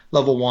his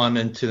level 1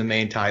 and to the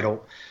main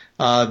title.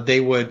 They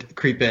would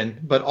creep in,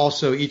 but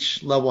also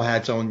each level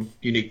had its own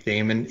unique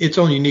theme and its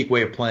own unique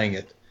way of playing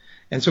it.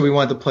 And so we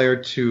wanted the player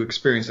to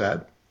experience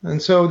that.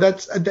 And so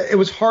it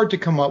was hard to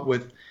come up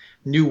with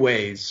new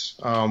ways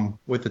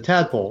with the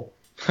tadpole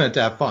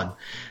to have fun.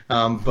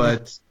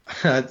 But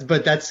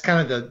that's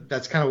kind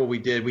of what we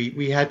did.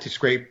 We had to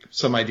scrape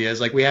some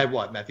ideas. Like we had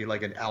what, Matthew,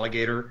 like an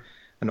alligator,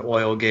 an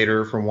oil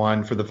gator for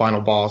the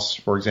final boss,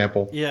 for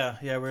example. Yeah,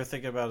 we were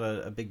thinking about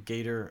a big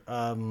gator.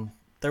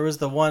 There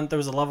was a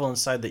level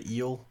inside the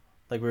eel.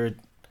 Like we had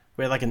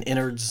like an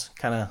innards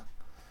kind of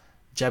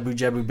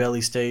Jabu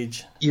belly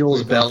stage.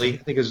 Eel's belly, I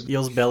think it was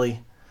Eel's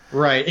belly.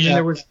 Right.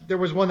 And there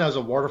was one that was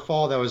a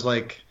waterfall that was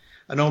like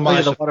an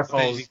homage to Final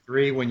Fantasy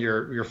 3 when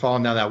you're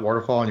falling down that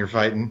waterfall and you're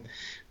fighting,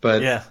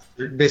 but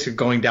you're basically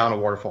going down a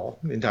waterfall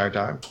the entire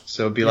time.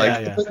 So it'd be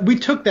but we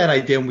took that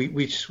idea and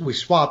we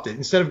swapped it.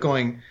 Instead of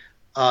going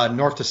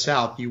north to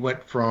south, you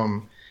went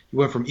from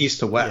east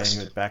to west. Yeah,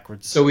 you went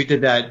backwards. So we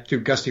did that through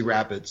Gusty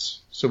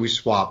Rapids. So we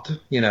swapped,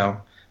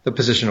 the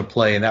position of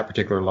play in that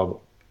particular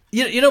level.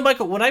 You know,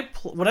 Michael, when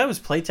I was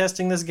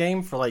playtesting this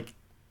game for like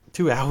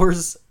 2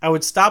 hours, I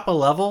would stop a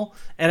level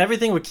and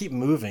everything would keep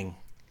moving.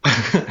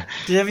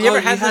 Have you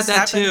ever had this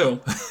that happen?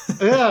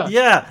 too? Yeah.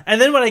 Yeah,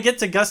 and then when I get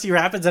to Gusty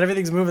Rapids and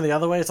everything's moving the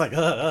other way, it's like,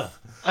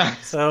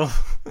 So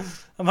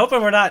I'm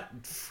hoping we're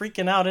not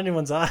freaking out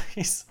anyone's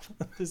eyes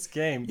with this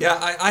game.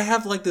 Yeah, I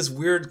have like this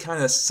weird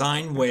kind of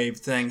sine wave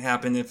thing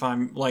happen if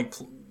I'm like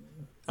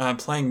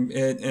playing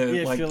it,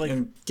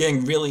 and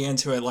getting really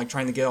into it, like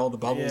trying to get all the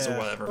bubbles or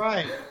whatever.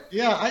 Right.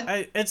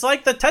 Yeah. It's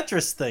like the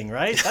Tetris thing,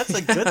 right? That's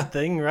a good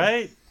thing,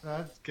 right?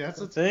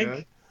 That's a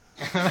thing.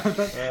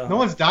 No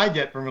one's died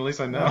yet, from at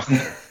least I know.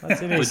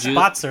 Would you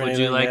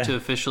like to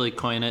officially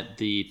coin it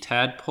the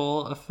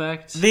tadpole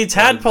effect? The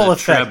tadpole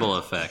effect. Treble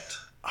effect.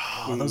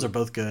 Oh, those are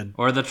both good.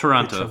 Or the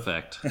Toronto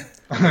effect.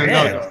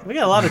 No. We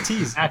got a lot of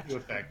T's. Matthew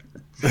effect.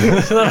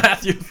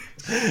 Matthew.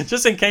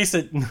 Just in case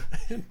it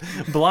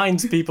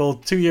blinds people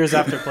 2 years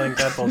after playing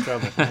Tadpole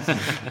Trouble.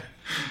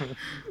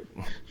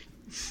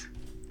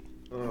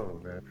 Oh,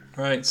 man.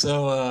 All right,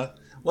 so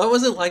what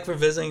was it like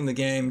revisiting the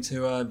game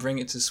to bring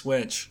it to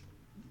Switch?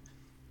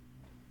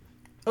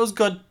 It was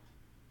good.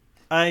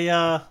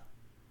 I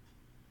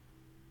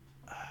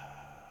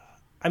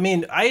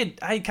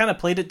kind of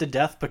played it to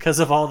death because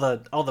of all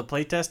the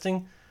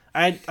playtesting.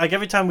 Like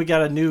every time we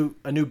got a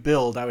new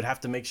build, I would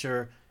have to make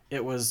sure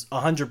it was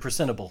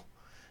 100%able,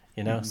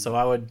 So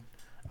I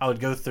would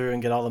go through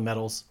and get all the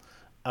medals.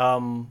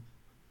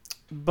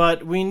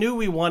 But we knew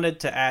we wanted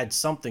to add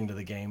something to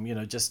the game,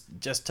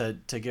 just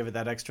to give it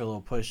that extra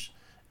little push,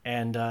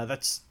 and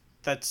that's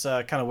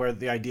kind of where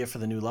the idea for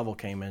the new level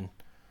came in.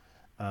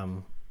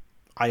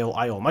 Isle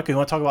Isle. Michael, you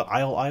want to talk about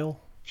Isle Isle?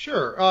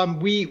 Sure.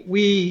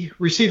 We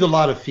received a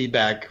lot of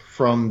feedback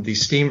from the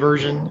Steam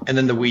version and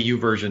then the Wii U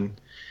version,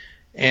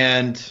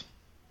 and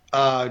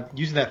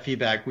using that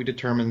feedback, we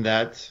determined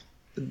that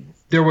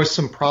there was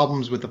some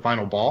problems with the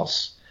final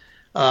boss.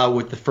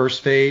 With the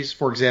first phase,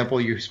 for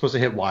example, you're supposed to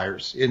hit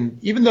wires, and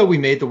even though we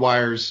made the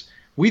wires,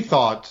 we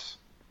thought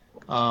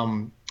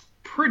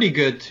pretty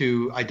good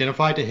to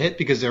identify to hit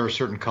because they're a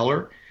certain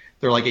color,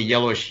 they're like a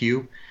yellowish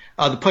hue.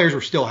 The players were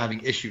still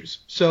having issues,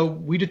 so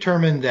we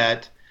determined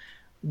that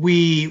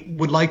we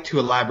would like to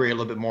elaborate a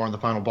little bit more on the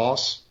final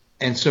boss,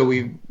 and so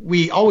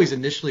we always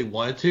initially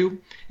wanted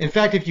to. In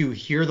fact, if you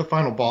hear the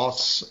final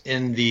boss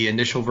in the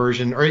initial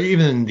version or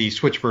even in the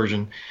Switch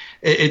version,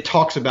 it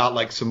talks about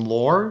like some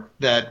lore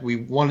that we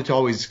wanted to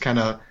always kind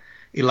of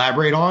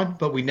elaborate on,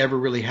 but we never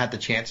really had the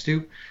chance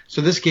to.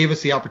 So this gave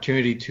us the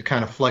opportunity to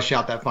kind of flesh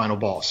out that final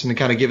boss and to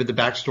kind of give it the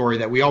backstory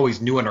that we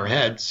always knew in our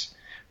heads,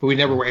 but we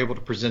never were able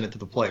to present it to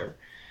the player.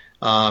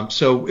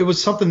 So it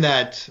was something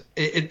that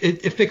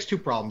it fixed two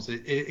problems.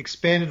 It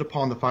expanded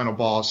upon the final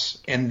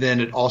boss, and then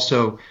it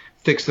also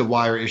fixed the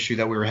wire issue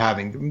that we were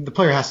having. The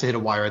player has to hit a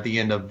wire at the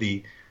end of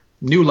the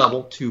new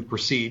level to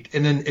proceed,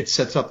 and then it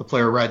sets up the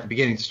player right at the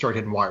beginning to start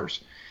hitting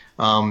wires.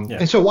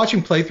 And so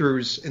watching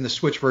playthroughs in the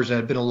Switch version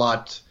had been a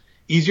lot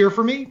easier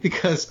for me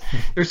because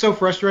they're so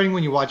frustrating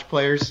when you watch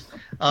players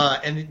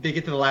and they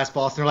get to the last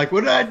boss and they're like,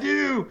 what did I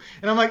do?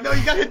 And I'm like, no,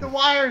 you got to hit the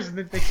wires, and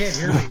they can't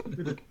hear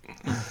me.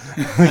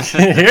 I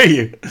can't hear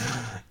you.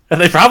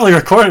 And they probably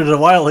recorded it a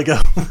while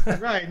ago.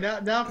 Right.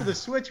 Now for the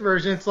Switch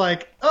version, it's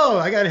like, oh,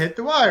 I got to hit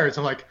the wires.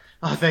 I'm like,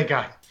 oh, thank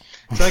God.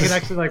 So I can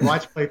actually like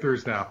watch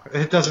playthroughs now.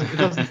 It doesn't,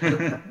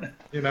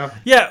 you know?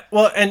 Yeah,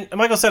 well, and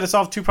Michael said it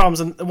solved two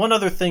problems. And one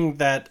other thing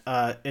that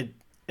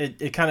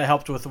it kind of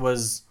helped with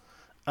was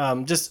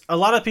just a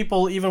lot of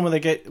people, even when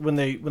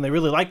they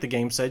really like the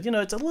game, said, you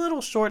know, it's a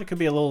little short, it could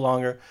be a little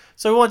longer.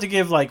 So we wanted to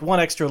give like one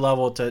extra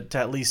level to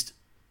at least,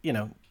 you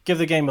know, give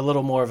the game a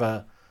little more of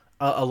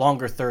a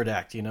longer third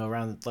act, you know,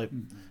 around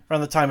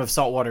the time of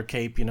Saltwater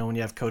Cape, you know, when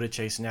you have Coda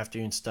chasing after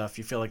you and stuff,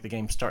 you feel like the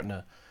game's starting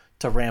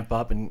to ramp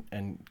up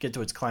and get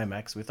to its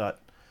climax. We thought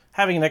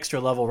having an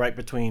extra level right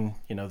between,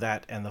 you know,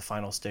 that and the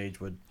final stage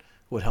would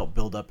help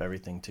build up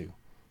everything too.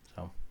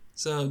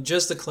 So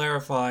just to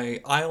clarify,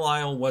 Isle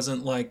Isle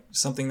wasn't like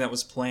something that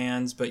was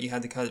planned, but you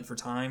had to cut it for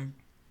time?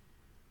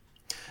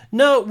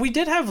 No, we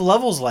did have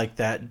levels like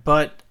that,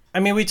 but I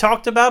mean, we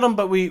talked about them,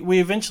 but we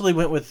eventually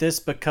went with this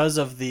because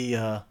of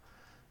the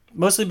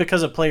mostly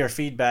because of player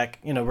feedback,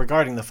 you know,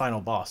 regarding the final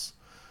boss.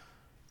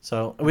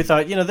 So we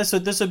thought, you know, this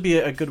would be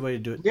a good way to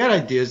do it. We had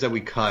ideas that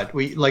we cut.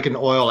 We like an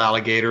oil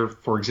alligator,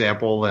 for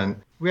example,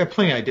 and we had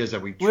plenty of ideas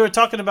that we were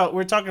talking about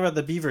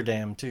the beaver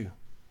dam too.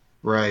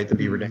 Right, the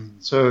beaver dam.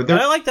 So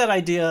I like that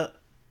idea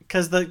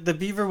because the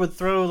beaver would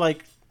throw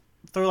like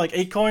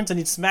acorns and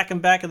he'd smack him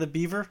back at the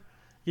beaver,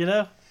 you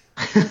know.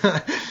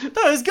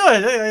 No, it's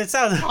good. It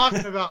sounds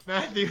talking about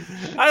Matthew.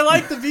 I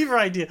like the beaver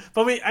idea,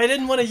 but I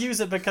didn't want to use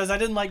it because I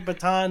didn't like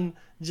Baton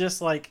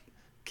just like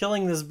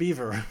killing this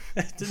beaver.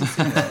 It didn't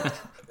seem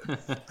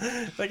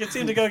like it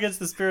seemed to go against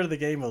the spirit of the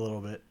game a little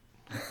bit.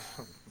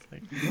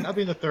 That'll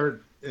be in the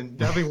third, and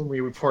that'll be when we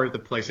reported the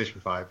PlayStation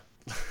 5.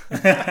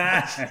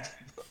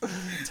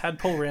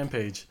 Tadpole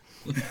Rampage.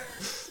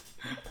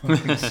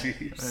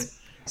 Right.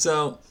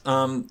 So,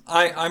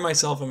 I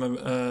myself am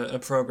a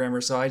programmer,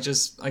 so I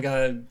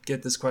gotta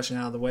get this question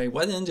out of the way.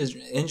 What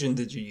engine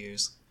did you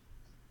use?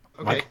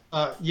 Okay.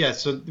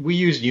 So we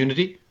used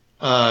Unity.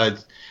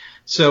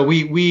 So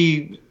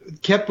we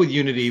kept with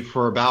Unity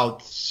for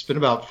it's been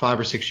about 5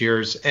 or 6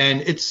 years,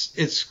 and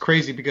it's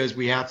crazy because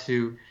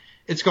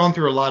it's gone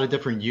through a lot of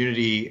different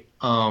Unity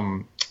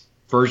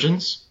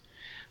versions.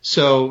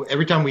 So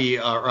every time we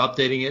are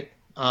updating it,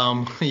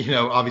 you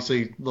know,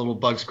 obviously little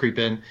bugs creep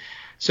in.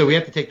 So we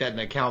have to take that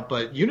into account.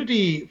 But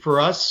Unity for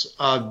us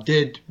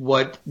did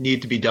what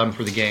needed to be done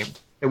for the game.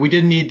 And we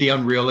didn't need the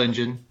Unreal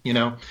Engine, you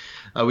know.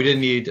 We didn't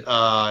need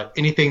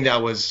anything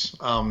that was,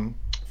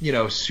 you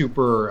know,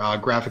 super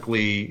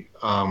graphically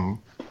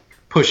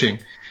pushing.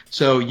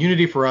 So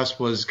Unity for us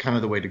was kind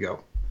of the way to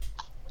go.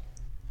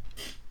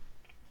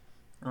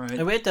 All right.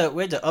 And we had to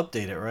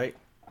update it, right?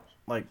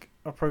 Like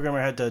our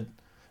programmer had to.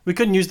 We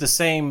couldn't use the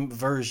same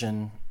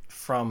version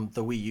from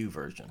the Wii U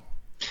version.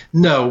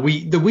 No,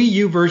 the Wii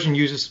U version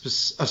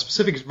uses a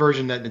specific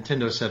version that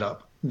Nintendo set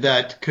up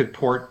that could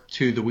port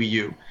to the Wii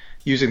U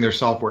using their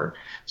software.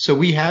 So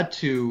we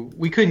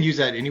couldn't use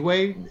that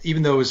anyway,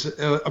 even though it was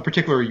a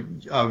particular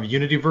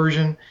Unity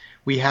version.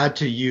 We had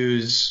to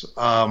use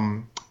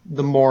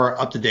the more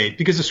up-to-date,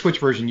 because the Switch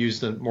version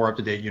used the more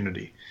up-to-date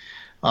Unity.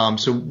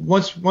 So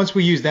once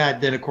we use that,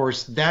 then of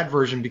course that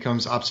version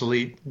becomes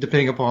obsolete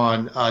depending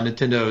upon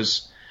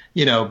Nintendo's,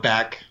 you know,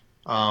 back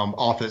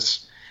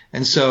office.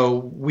 And so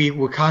we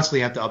would constantly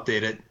have to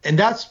update it. And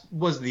that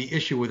was the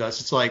issue with us.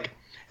 It's like,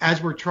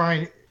 as you're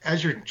trying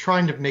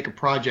to make a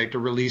project or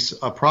release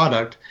a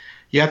product,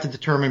 you have to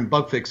determine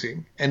bug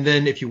fixing. And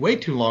then if you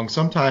wait too long,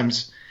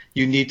 sometimes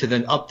you need to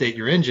then update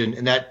your engine,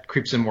 and that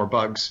creeps in more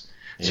bugs.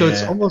 So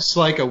it's Yeah. almost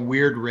like a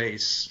weird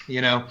race,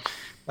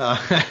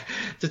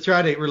 to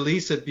try to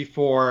release it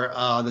before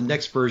the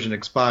next version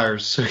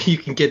expires, so you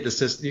can get the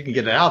system, you can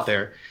get it out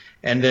there,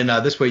 and then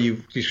this way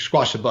you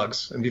squash the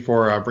bugs and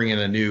before bringing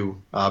a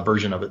new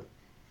version of it.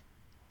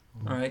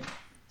 All right.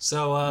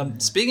 So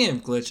speaking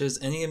of glitches,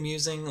 any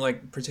amusing,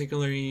 like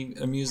particularly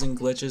amusing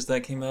glitches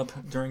that came up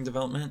during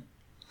development?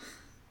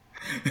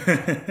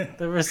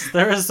 There was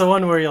the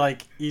one where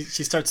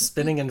she starts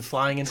spinning and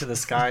flying into the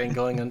sky and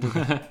going under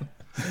the,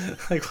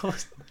 like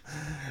what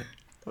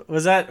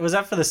was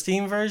that for the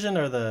Steam version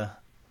or the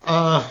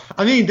I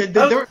mean,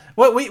 there,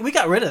 well, we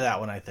got rid of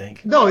that one, I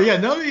think. no, yeah,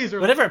 none of these are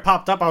Whenever it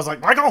popped up, I was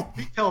like, Michael!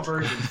 retail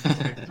versions.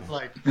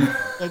 Like,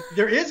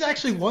 there is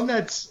actually one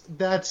that's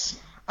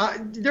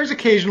there's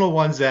occasional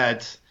ones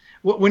that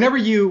whenever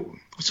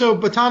so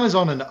baton is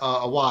on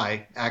a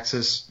Y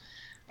axis,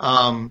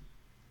 and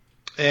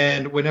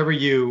whenever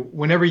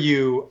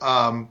you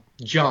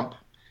jump,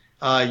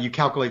 you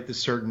calculate this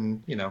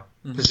certain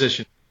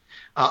position.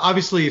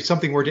 Obviously, if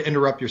something were to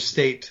interrupt your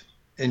state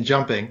in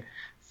jumping,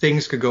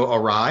 things could go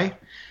awry,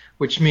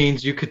 which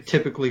means you could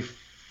typically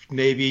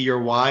maybe your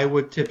Y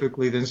would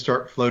typically then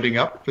start floating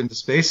up into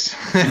space.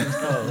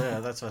 Oh yeah,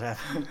 that's what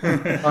happened.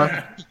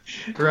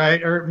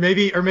 Right, or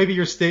maybe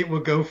your state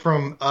will go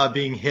from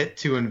being hit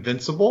to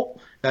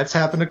invincible. That's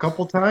happened a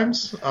couple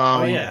times.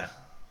 Oh yeah.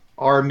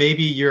 Or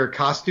maybe your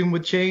costume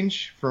would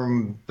change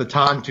from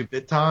baton to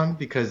biton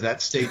because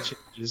that state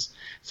changes.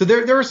 So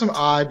there are some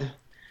odd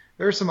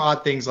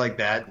things like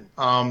that.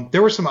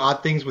 There were some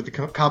odd things with the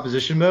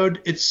composition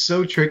mode. It's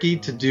so tricky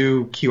to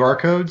do QR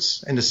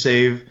codes and to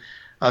save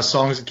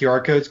songs and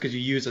QR codes because you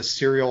use a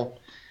serial,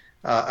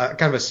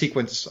 kind of a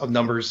sequence of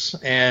numbers.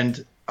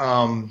 And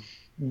a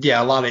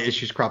lot of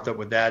issues cropped up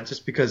with that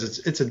just because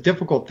it's a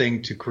difficult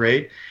thing to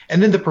create.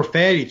 And then the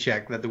profanity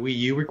check that the Wii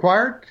U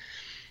required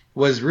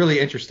was really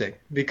interesting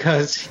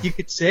because you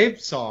could save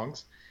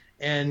songs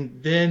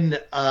and then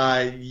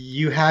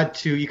you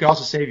could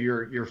also save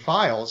your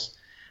files.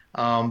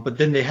 But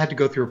then they had to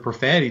go through a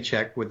profanity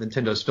check with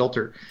Nintendo's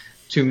filter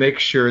to make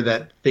sure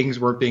that things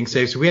weren't being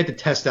saved. So we had to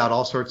test out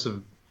all sorts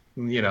of,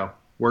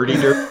 word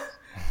eater.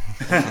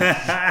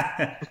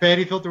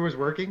 Profanity filter was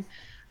working.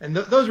 And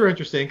those were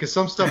interesting because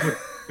some stuff would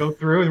go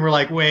through and we're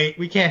like, wait,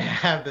 we can't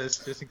have this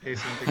just in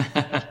case something.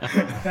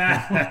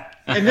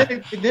 And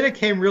then it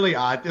came really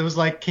odd. It was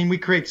like, can we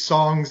create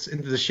songs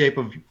into the shape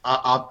of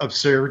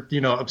absurd,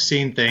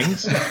 obscene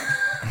things?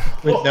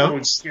 With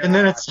notes, and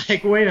then it's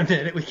like, wait a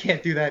minute, we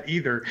can't do that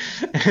either,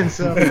 and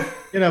so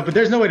but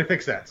there's no way to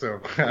fix that.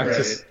 So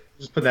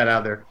just put that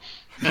out there.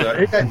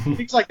 So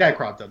things like that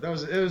cropped up. It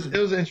was an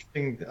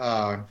interesting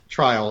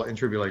trial and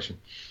tribulation.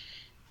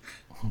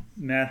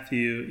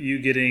 Matthew, you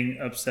getting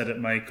upset at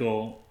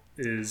Michael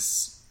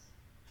is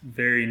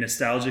very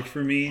nostalgic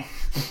for me.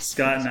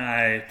 Scott and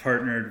I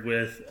partnered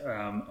with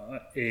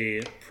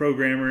a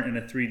programmer and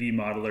a 3D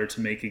modeler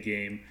to make a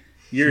game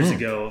years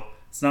ago.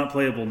 It's not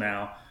playable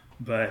now.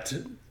 But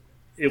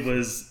it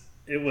was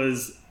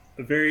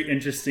a very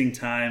interesting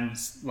time.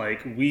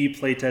 Like, we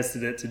play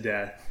tested it to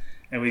death,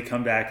 and we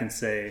come back and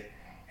say,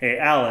 "Hey,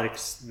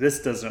 Alex,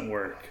 this doesn't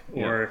work,"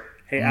 or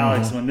 "Hey,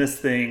 Alex, when this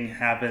thing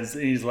happens,"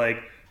 and he's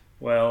like,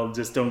 "Well,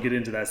 just don't get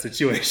into that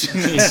situation."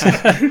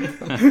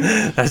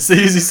 That's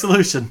the easy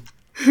solution.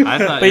 I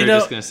thought you were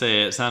just going to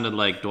say it sounded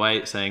like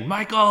Dwight saying,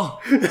 "Michael,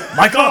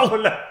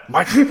 Michael,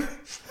 Michael,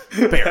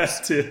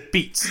 Bears,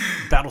 Beats,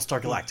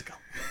 Battlestar Galactica."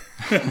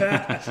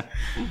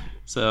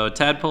 So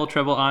Tadpole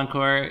Treble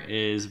Encore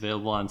is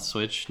available on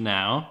Switch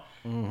now.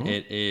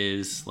 It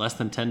is less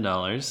than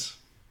 $10.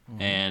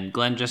 And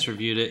Glenn just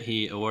reviewed it.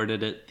 He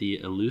awarded it the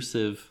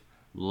elusive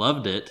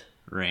Loved It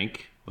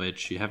rank,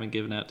 which you haven't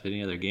given out to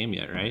any other game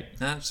yet, right?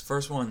 That's the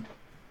first one.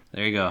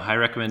 There you go. High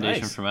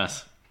recommendation Nice. from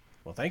us.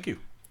 Well, thank you.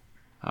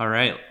 All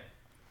right.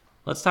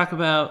 Let's talk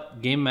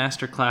about Game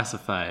Master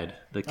Classified.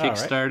 The All right.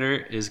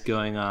 Kickstarter is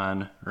going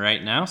on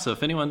right now. So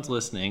if anyone's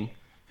listening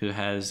who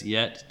has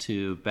yet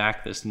to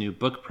back this new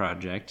book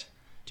project,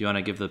 do you want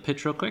to give the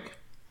pitch real quick?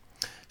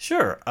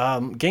 Sure.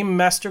 Game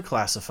Master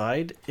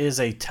Classified is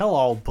a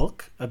tell-all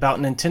book about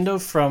Nintendo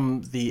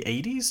from the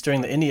 80s during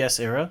the NES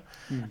era.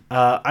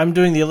 I'm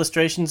doing the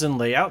illustrations and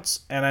layouts,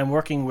 and I'm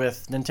working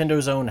with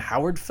Nintendo's own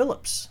Howard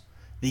Phillips,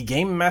 the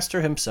Game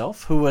Master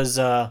himself, who was,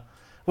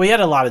 he had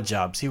a lot of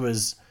jobs. He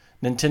was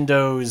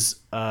Nintendo's,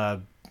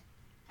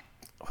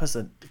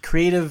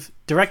 creative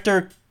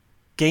director,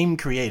 game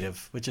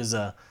creative, which is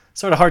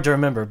sort of hard to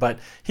remember, but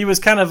he was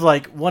kind of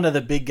like one of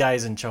the big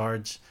guys in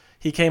charge.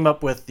 He came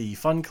up with the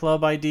Fun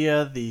Club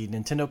idea, the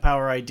Nintendo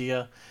Power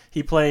idea.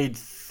 He played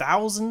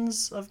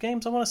thousands of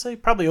games, I want to say,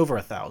 probably over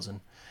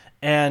 1,000.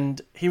 And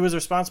he was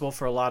responsible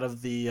for a lot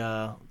of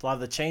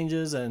the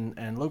changes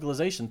and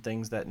localization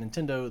things that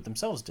Nintendo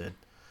themselves did.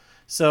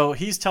 So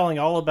he's telling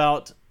all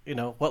about,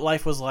 what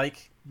life was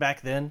like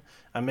back then.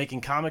 I'm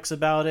making comics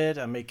about it.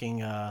 I'm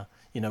making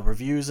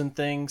reviews and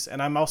things,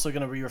 and I'm also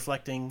going to be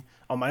reflecting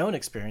on my own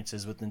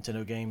experiences with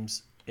Nintendo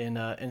games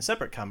in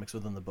separate comics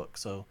within the book.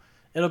 So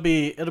it'll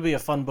be a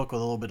fun book with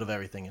a little bit of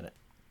everything in it.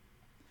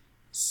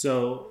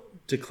 So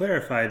to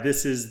clarify,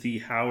 this is the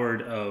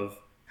Howard of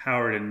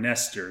Howard and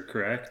Nestor,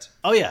 correct?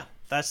 Oh yeah,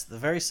 that's the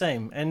very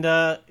same. And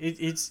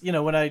it's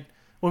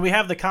when we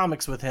have the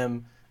comics with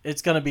him,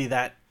 it's gonna be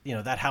that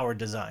that Howard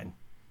design,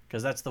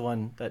 because that's the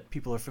one that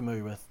people are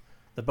familiar with,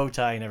 the bow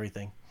tie and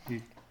everything.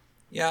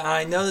 Yeah,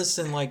 I noticed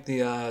in like the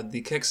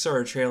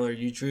Kickstarter trailer,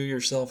 you drew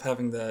yourself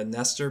having the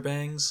Nestor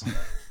bangs.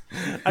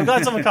 I'm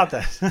glad someone caught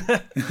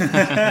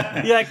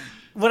that. Yeah,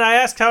 when I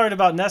asked Howard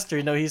about Nestor,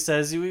 he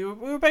says we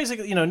were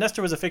basically,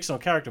 Nestor was a fictional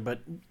character, but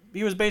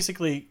he was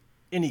basically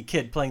any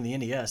kid playing the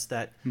NES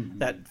that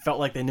felt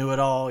like they knew it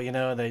all.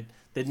 They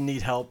didn't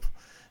need help.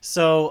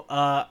 So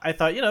I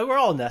thought, we're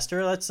all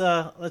Nestor. Let's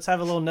have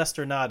a little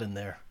Nestor nod in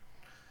there.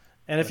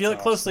 And if you look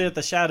closely at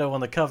the shadow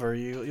on the cover,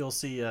 you'll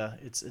see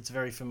it's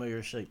very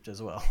familiar shaped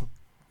as well.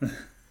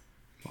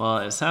 Well,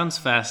 it sounds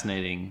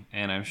fascinating,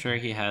 and I'm sure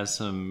he has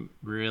some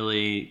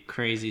really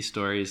crazy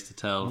stories to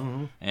tell.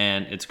 Mm-hmm.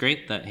 And it's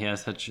great that he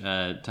has such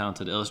a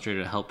talented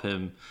illustrator to help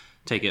him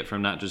take it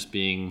from not just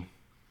being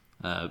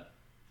a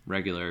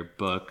regular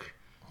book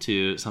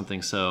to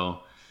something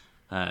so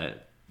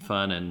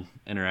fun and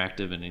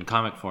interactive and in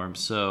comic form.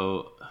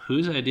 So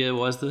whose idea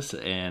was this,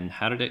 and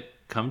how did it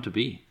come to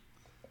be?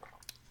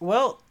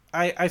 Well,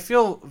 I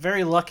feel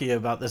very lucky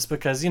about this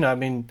because,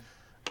 I'm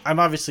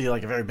obviously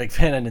like a very big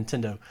fan of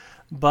Nintendo.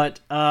 But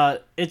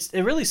it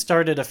really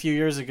started a few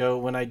years ago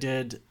when I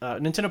did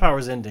Nintendo Power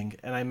was ending,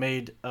 and I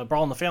made a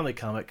Brawl in the Family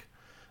comic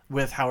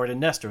with Howard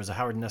and Nestor. It was a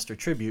Howard and Nestor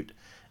tribute.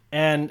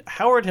 And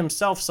Howard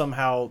himself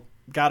somehow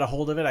got a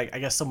hold of it. I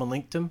guess someone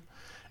linked him.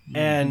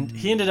 And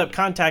he ended up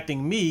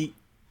contacting me.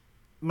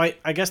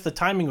 I guess the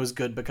timing was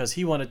good because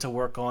he wanted to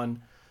work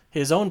on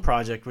his own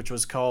project, which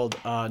was called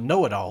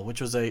Know It All, which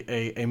was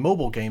a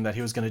mobile game that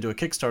he was going to do a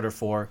Kickstarter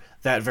for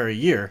that very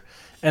year,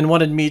 and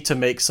wanted me to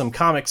make some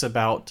comics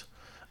about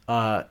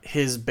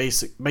his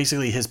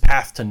basically his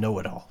path to know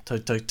it all to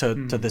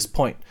this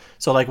point.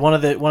 So like one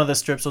of the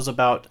strips was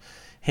about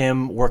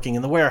him working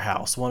in the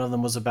warehouse. One of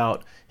them was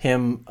about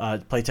him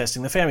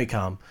playtesting the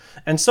Famicom,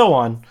 and so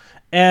on.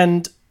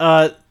 And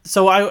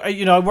so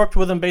I worked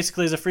with him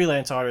basically as a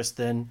freelance artist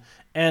then,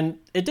 and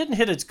it didn't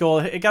hit its goal.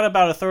 It got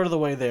about a third of the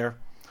way there,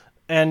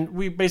 and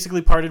we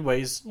basically parted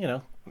ways,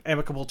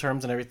 amicable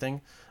terms and everything.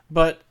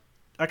 But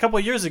a couple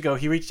of years ago,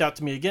 he reached out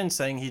to me again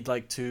saying he'd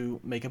like to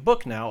make a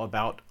book now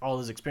about all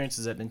his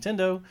experiences at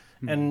Nintendo,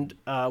 and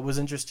was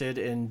interested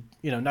in,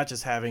 not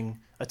just having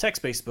a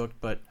text-based book,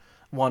 but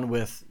one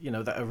with,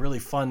 a really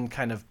fun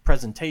kind of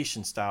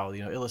presentation style,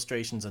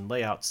 illustrations and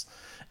layouts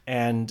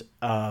and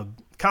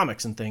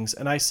comics and things.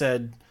 And I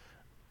said,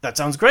 that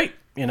sounds great.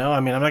 I'm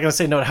not going to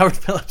say no to Howard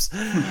Phillips,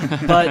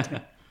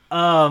 but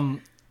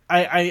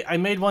I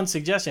made one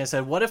suggestion. I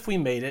said, what if we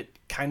made it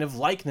kind of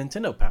like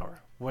Nintendo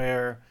Power,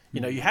 where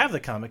you have the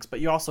comics,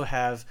 but you also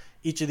have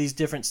each of these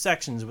different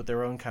sections with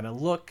their own kind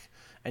of look,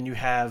 and you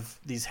have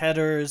these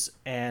headers,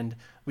 and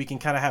we can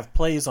kind of have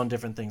plays on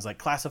different things. Like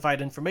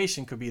classified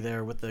information could be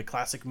there with the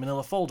classic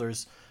manila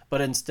folders,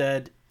 but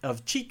instead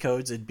of cheat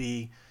codes, it'd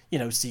be,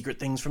 secret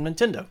things from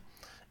Nintendo.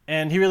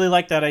 And he really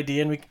liked that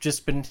idea, and we've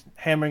just been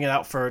hammering it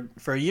out for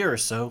a year or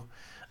so,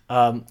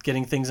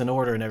 getting things in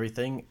order and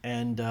everything,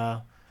 and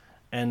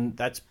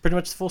that's pretty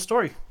much the full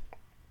story.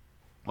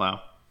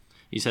 Wow.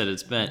 You said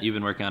you've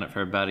been working on it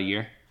for about a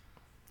year?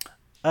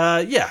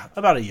 Yeah,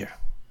 about a year.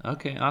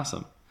 Okay,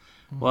 awesome.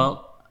 Mm-hmm.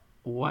 Well,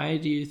 why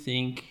do you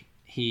think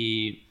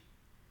he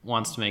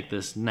wants to make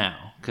this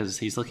now? Because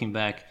he's looking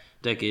back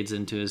decades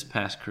into his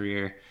past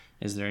career.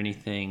 Is there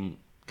anything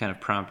kind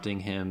of prompting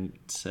him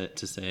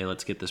to say,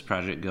 let's get this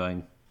project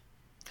going?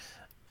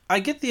 I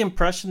get the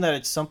impression that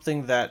it's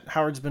something that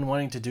Howard's been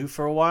wanting to do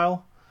for a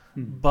while.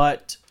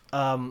 But,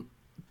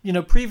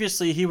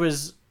 previously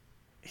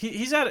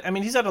he's had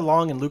a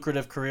long and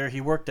lucrative career.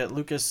 He worked at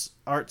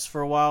LucasArts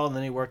for a while, and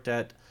then he worked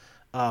at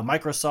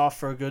Microsoft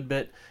for a good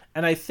bit.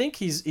 And I think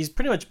he's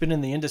pretty much been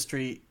in the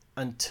industry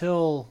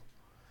until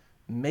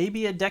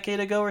maybe a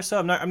decade ago or so.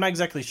 I'm not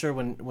exactly sure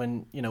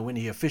when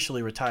he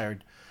officially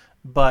retired,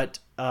 but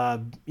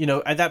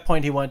at that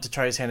point he wanted to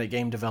try his hand at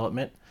game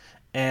development,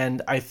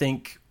 and I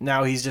think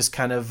now he's just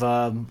kind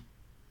of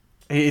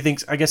he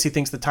thinks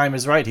the time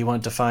is right. He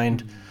wanted to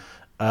find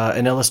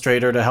an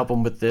illustrator to help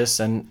him with this,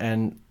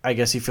 and I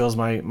guess he feels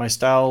my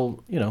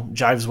style,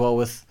 jives well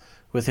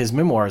with his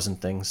memoirs and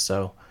things.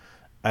 So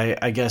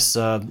I guess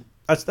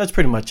that's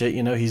pretty much it.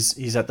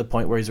 He's at the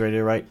point where he's ready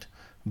to write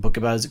a book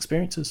about his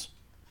experiences.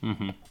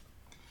 Mm-hmm.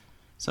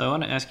 So I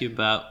want to ask you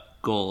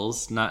about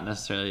goals, not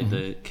necessarily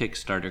the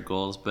Kickstarter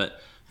goals, but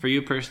for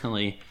you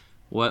personally,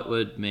 what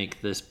would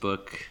make this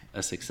book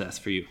a success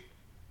for you?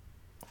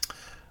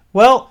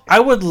 Well, I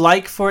would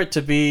like for it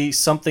to be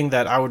something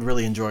that I would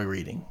really enjoy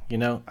reading.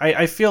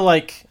 I feel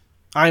like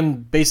I'm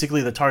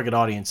basically the target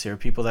audience here.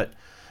 People that,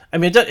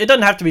 it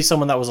doesn't have to be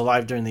someone that was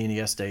alive during the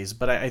NES days,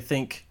 but I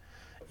think,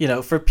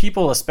 for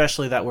people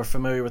especially that were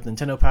familiar with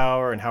Nintendo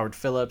Power and Howard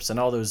Phillips and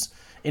all those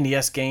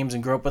NES games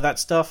and grew up with that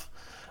stuff,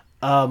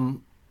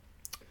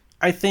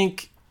 I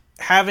think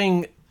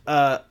having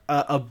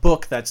a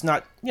book that's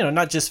not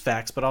just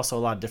facts, but also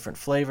a lot of different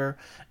flavor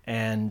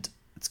and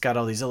it's got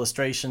all these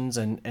illustrations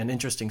and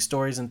interesting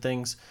stories and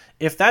things.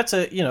 If that's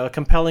a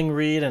compelling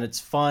read and it's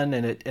fun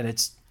and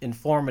it's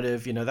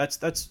informative,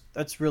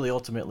 that's really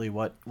ultimately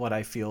what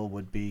I feel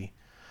would be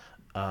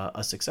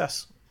a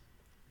success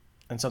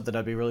and something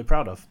I'd be really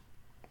proud of.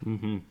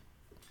 Mm-hmm.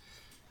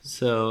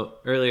 So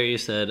earlier you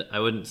said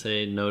I wouldn't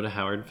say no to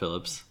Howard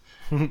Phillips,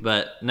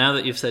 but now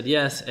that you've said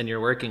yes and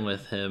you're working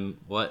with him,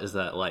 what is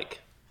that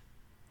like?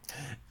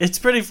 It's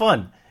pretty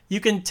fun. You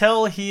can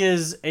tell he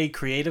is a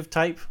creative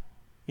type,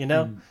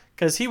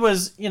 because he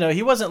was,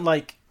 he wasn't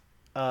like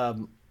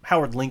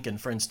Howard Lincoln,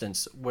 for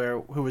instance,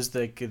 who was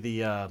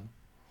the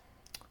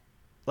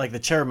like the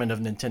chairman of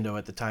Nintendo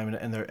at the time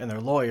and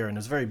their lawyer, and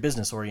was very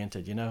business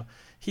oriented.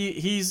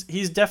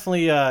 He's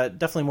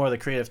definitely more the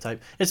creative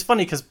type. It's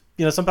funny because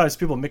sometimes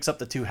people mix up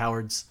the two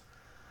Howards,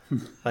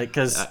 like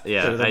because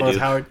they're both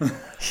Howard.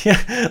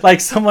 Yeah,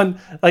 like someone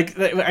I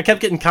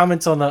kept getting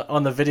comments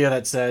on the video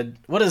that said,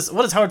 what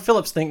does Howard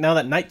Phillips think now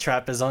that Night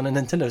Trap is on a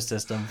Nintendo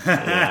system?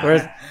 Yeah.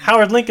 Whereas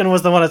Howard Lincoln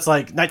was the one that's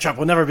like, Night Trap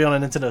will never be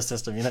on a Nintendo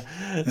system,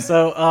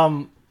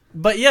 So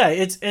but yeah,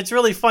 it's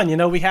really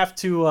fun. We have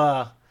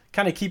to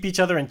kind of keep each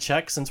other in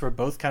check since we're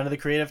both kind of the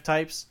creative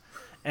types.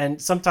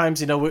 And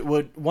sometimes,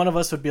 one of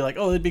us would be like,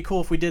 oh, it'd be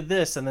cool if we did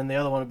this. And then the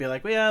other one would be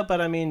like, well, yeah, but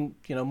I mean,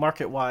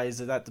 market-wise,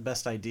 is that the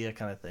best idea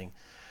kind of thing?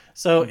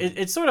 So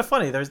it's sort of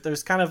funny.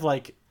 There's kind of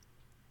like,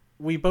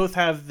 we both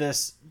have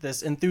this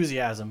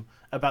enthusiasm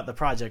about the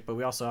project, but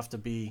we also have to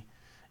be,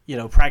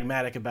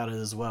 pragmatic about it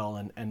as well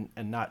and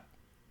not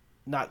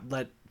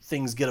let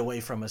things get away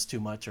from us too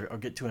much or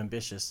get too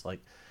ambitious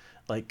like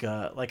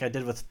I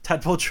did with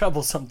Tadpole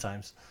Trouble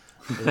sometimes.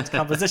 It's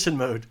composition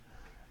mode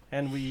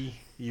and Wii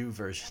U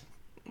version.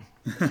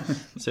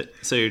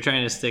 So you're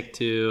trying to stick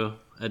to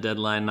a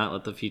deadline, not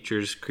let the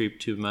features creep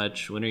too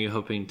much. When are you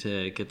hoping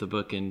to get the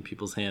book in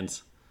people's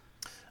hands?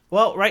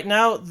 Well, right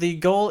now the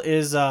goal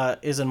is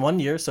in 1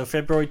 year, so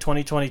February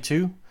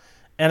 2022,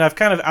 and I've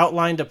kind of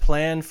outlined a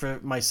plan for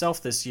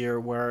myself this year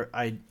where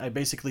I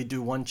basically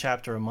do one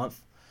chapter a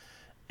month,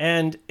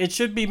 and it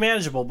should be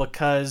manageable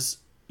because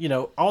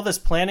all this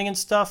planning and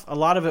stuff, a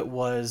lot of it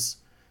was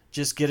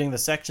just getting the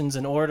sections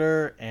in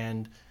order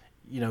and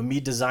me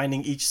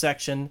designing each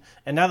section.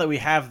 And now that we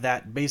have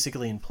that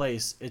basically in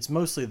place, it's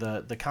mostly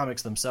the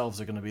comics themselves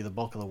are going to be the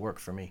bulk of the work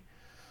for me.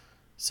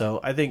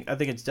 So I think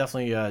it's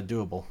definitely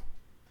doable.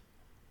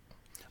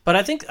 But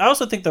I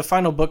also think the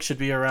final book should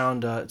be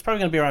around, it's probably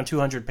going to be around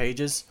 200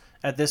 pages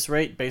at this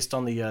rate based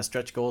on the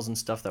stretch goals and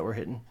stuff that we're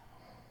hitting.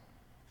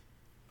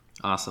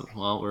 Awesome.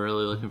 Well, we're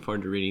really looking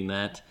forward to reading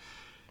that.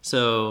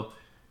 So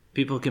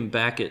people can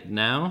back it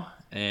now,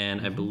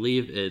 and I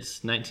believe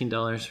it's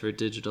 $19 for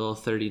digital,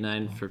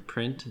 $39 for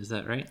print. Is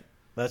that right?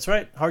 That's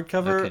right.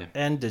 Hardcover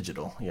and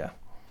digital. Yeah.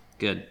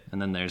 Good.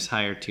 And then there's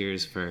higher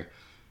tiers for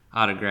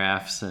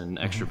autographs and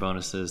extra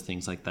bonuses,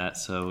 things like that.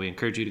 So we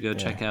encourage you to go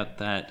check out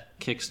that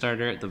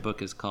Kickstarter. The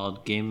book is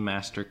called Game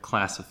Master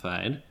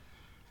Classified.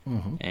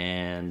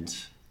 And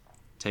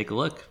take a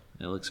look.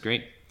 It looks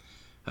great.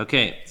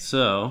 Okay,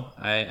 so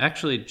I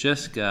actually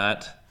just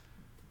got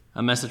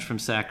a message from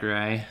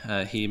Sakurai.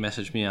 He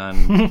messaged me on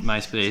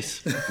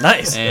MySpace.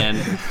 Nice. And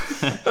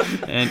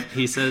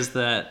he says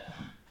that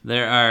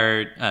there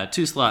are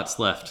 2 slots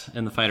left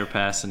in the Fighter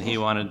Pass, and he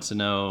wanted to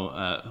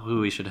know who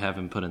we should have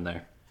him put in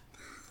there.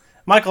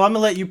 Michael, I'm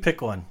going to let you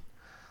pick one.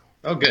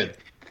 Oh, good.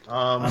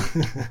 Well,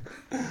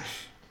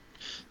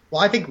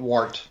 I think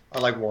Wart. I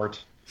like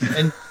Wart.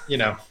 And,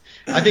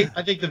 I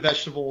think the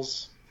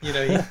vegetables, you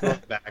can throw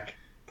it back.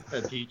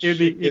 A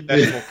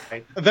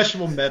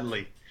vegetable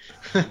medley.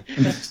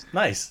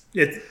 Nice.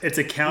 It's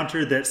a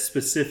counter that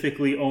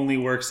specifically only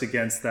works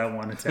against that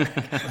one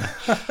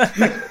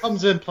attack.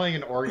 Comes in playing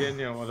an organ,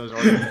 one of those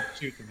organs that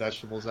shoot the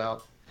vegetables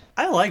out.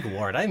 I like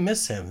Ward. I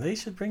miss him. They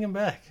should bring him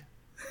back.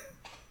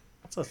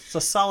 It's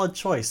a solid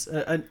choice,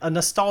 a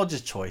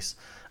nostalgia choice.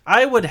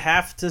 I would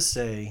have to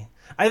say,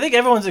 I think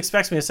everyone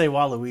expects me to say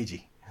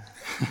Waluigi.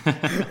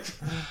 But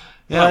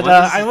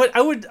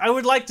I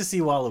would like to see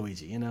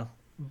Waluigi,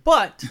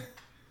 But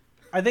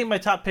I think my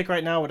top pick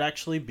right now would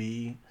actually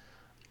be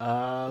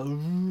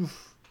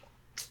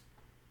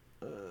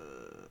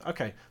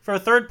okay. For a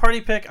third party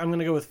pick, I'm going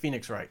to go with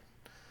Phoenix Wright.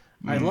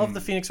 I love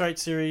the Phoenix Wright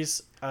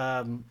series.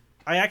 I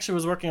actually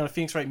was working on a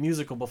Phoenix Wright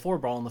musical before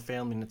Brawl in the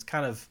Family, and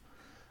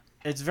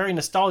it's very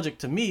nostalgic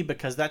to me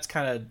because that's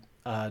kind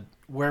of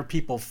where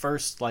people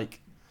first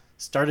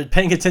started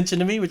paying attention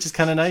to me, which is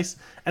kind of nice.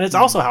 And it's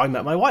also how I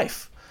met my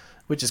wife,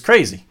 which is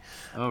crazy.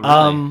 Oh,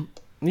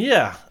 really?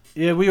 Yeah,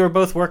 we were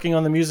both working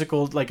on the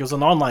musical, it was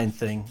an online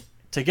thing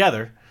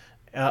together,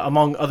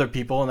 among other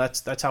people, and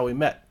that's how we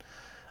met.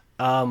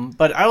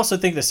 But I also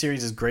think the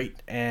series is great,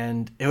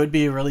 and it would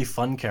be a really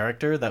fun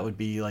character that would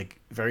be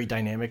very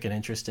dynamic and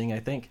interesting,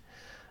 I think.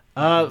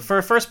 For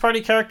a first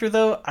party character,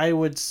 though, I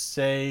would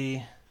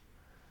say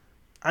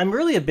I'm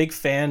really a big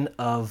fan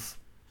of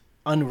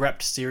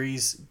unrepped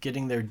series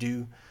getting their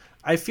due.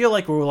 I feel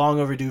like we're long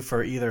overdue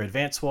for either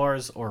Advance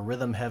Wars or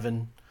Rhythm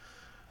Heaven,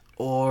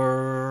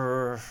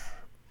 or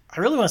I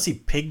really want to see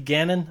Pig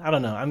Ganon. I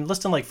don't know. I'm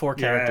listing like 4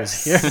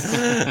 characters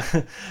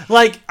here.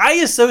 Like, I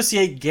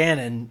associate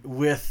Ganon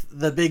with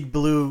the big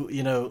blue,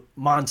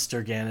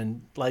 monster Ganon.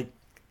 Like,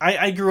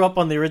 I grew up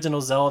on the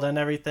original Zelda and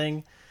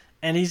everything,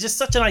 and he's just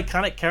such an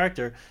iconic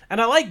character.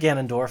 And I like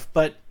Ganondorf,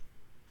 but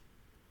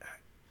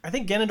I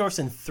think Ganondorf's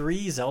in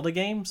 3 Zelda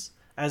games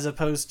as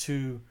opposed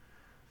to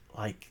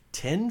like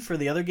 10 for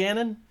the other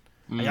Ganon.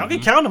 Y'all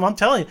can count them, I'm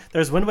telling you.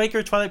 There's Wind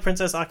Waker, Twilight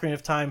Princess, Ocarina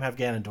of Time have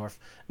Ganondorf.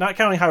 Not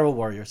counting Hyrule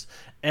Warriors.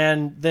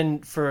 And then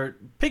for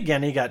Pig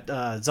Ganon, you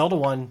got Zelda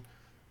 1,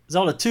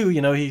 Zelda 2,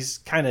 he's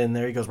kind of in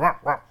there. He goes, wah,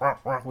 wah, wah,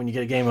 wah, when you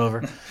get a game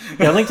over. You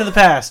got Link to the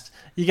Past.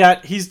 You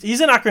got he's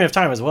in Ocarina of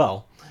Time as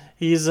well.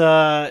 He's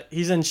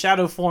in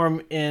shadow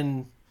form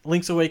in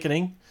Link's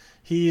Awakening.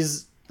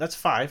 That's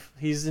 5.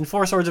 He's in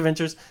 4 Swords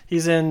Adventures.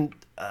 He's in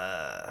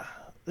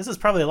this is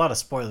probably a lot of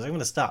spoilers. I'm going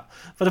to stop.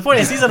 But the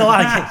point is, he's in a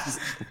lot of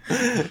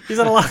games. He's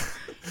in a lot.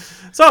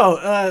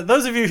 So,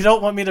 those of you who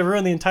don't want me to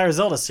ruin the entire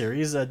Zelda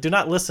series, do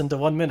not listen to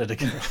 1 minute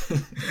ago.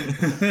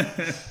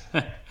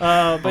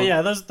 But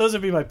yeah, those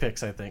would be my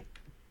picks, I think.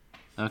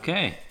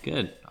 Okay,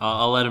 good.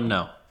 I'll let him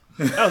know.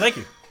 Oh, thank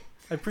you.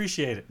 I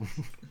appreciate it.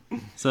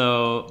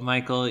 So,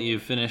 Michael, you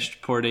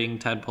finished porting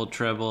Tadpole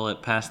Treble.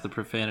 It passed the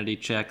profanity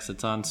checks.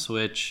 It's on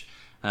Switch.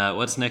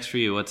 What's next for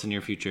you? What's in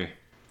your future?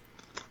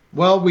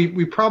 Well,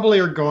 we probably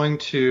are going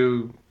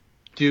to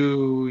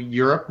do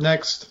Europe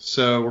next,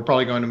 so we're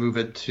probably going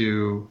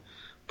to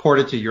port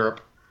it to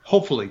Europe,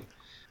 hopefully.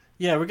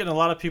 Yeah, we're getting a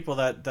lot of people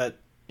that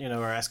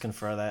are asking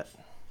for that.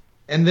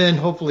 And then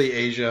hopefully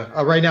Asia.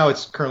 Right now,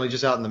 it's currently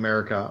just out in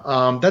America.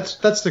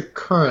 That's the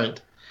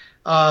current.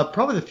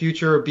 Probably the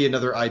future would be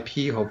another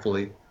IP,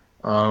 hopefully.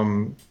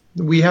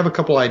 We have a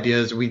couple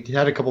ideas. We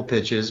had a couple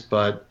pitches,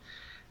 but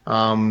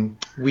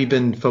we've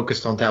been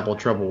focused on Tadpole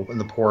Treble in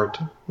the port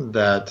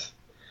that,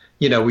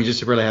 we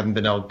just really haven't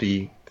been able to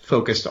be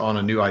focused on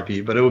a new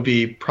IP, but it would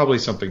be probably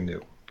something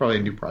new, probably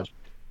a new project.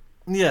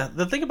 Yeah,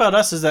 the thing about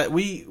us is that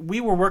we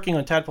were working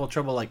on Tadpole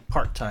Treble like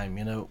part-time,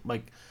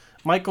 like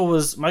Michael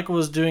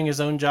was doing his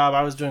own job,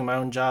 I was doing my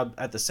own job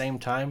at the same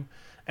time,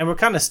 and we're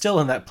kind of still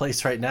in that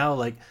place right now.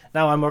 Like,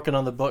 now I'm working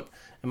on the book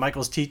and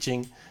Michael's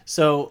teaching,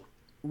 so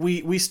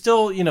we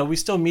still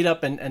meet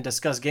up and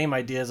discuss game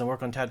ideas and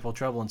work on Tadpole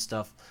Treble and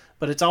stuff,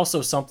 but it's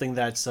also something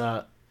that's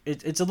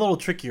it's a little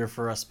trickier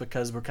for us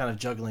because we're kind of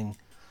juggling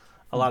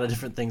a lot of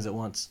different things at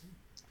once.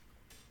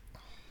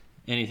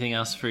 Anything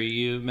else for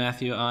you,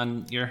 Matthew,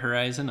 on your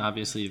horizon?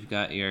 Obviously, you've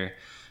got your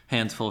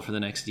hands full for the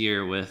next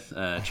year with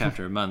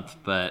Chapter a Month,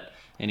 but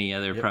any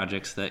other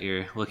projects that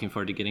you're looking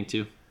forward to getting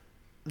to?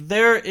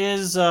 There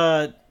is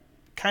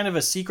kind of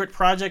a secret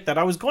project that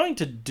I was going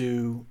to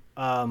do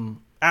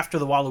after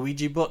the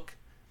Waluigi book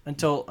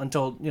until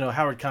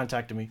Howard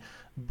contacted me,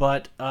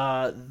 but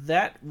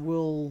that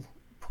will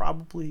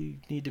probably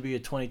need to be a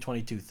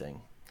 2022 thing.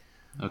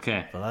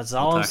 Okay. Well, that's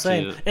all I'm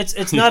saying.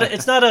 It's not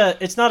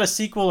a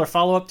sequel or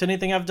follow up to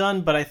anything I've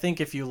done, but I think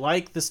if you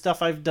like the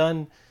stuff I've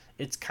done,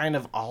 it's kind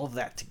of all of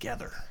that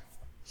together.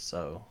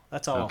 So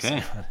that's all. Okay.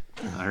 I'll say.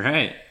 All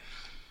right.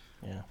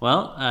 Yeah.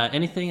 Well,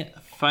 anything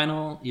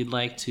final you'd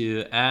like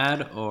to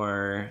add,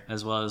 or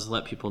as well as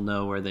let people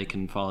know where they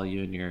can follow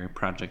you and your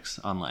projects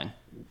online?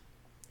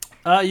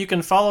 You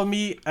can follow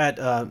me at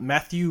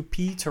Matthew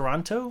P.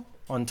 Toronto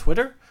on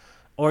Twitter,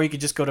 or you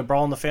could just go to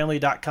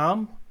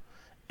brawlinthefamily.com.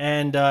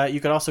 And you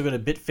could also go to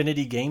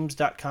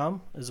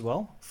bitfinitygames.com as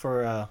well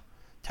for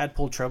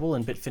Tadpole Treble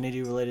and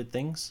Bitfinity related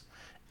things.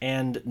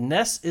 And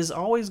Ness is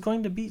always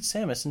going to beat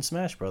Samus in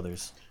Smash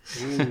Brothers.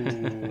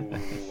 Ooh.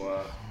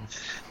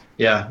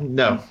 Yeah,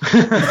 no.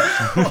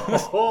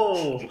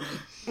 Oh.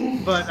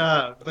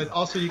 But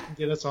also you can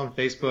get us on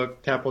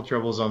Facebook. Tadpole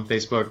Treble's on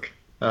Facebook.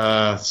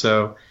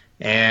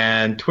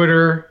 And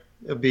Twitter,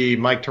 it'll be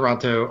Mike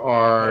Toronto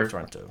or Mike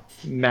Toronto.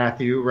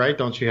 Matthew, right?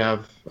 Don't you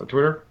have a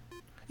Twitter?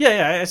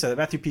 Yeah, I said that.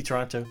 Matthew P.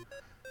 Toronto.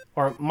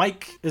 Or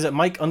Mike, is it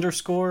Mike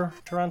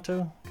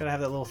 _Toronto? Gotta have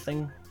that little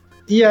thing.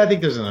 Yeah, I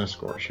think there's an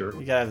underscore, sure.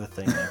 You gotta have the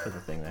thing there. Put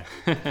the thing there.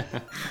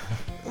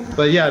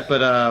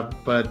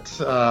 But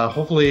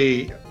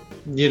hopefully,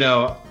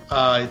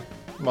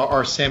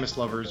 our Samus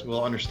lovers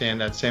will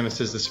understand that Samus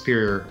is the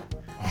superior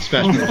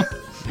Smash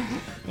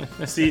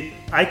Bros. See,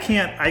 I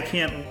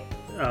can't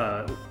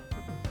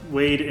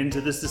wade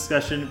into this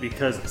discussion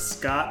because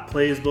Scott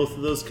plays both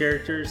of those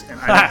characters and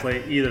I don't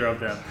play either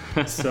of them.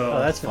 So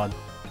that's fun.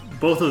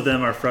 Both of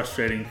them are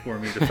frustrating for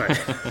me to fight.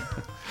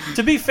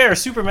 To be fair,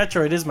 Super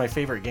Metroid is my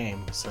favorite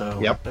game, so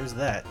There's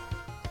that.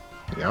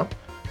 Yep.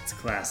 It's a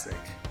classic.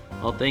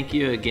 Well, thank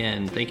you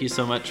again. Thank you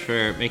so much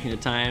for making the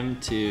time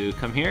to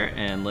come here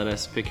and let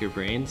us pick your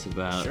brains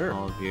about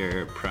all of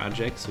your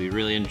projects. We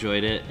really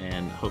enjoyed it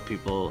and hope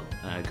people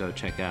go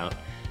check out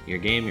your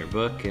game, your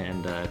book,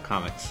 and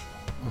comics.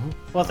 Mm-hmm.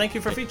 Well, thank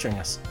you for featuring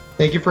us.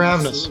 Thank you for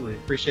having Absolutely. us.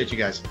 Appreciate you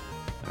guys.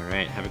 All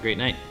right. Have a great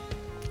night.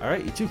 All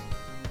right, you too.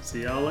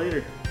 See y'all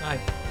later. Bye.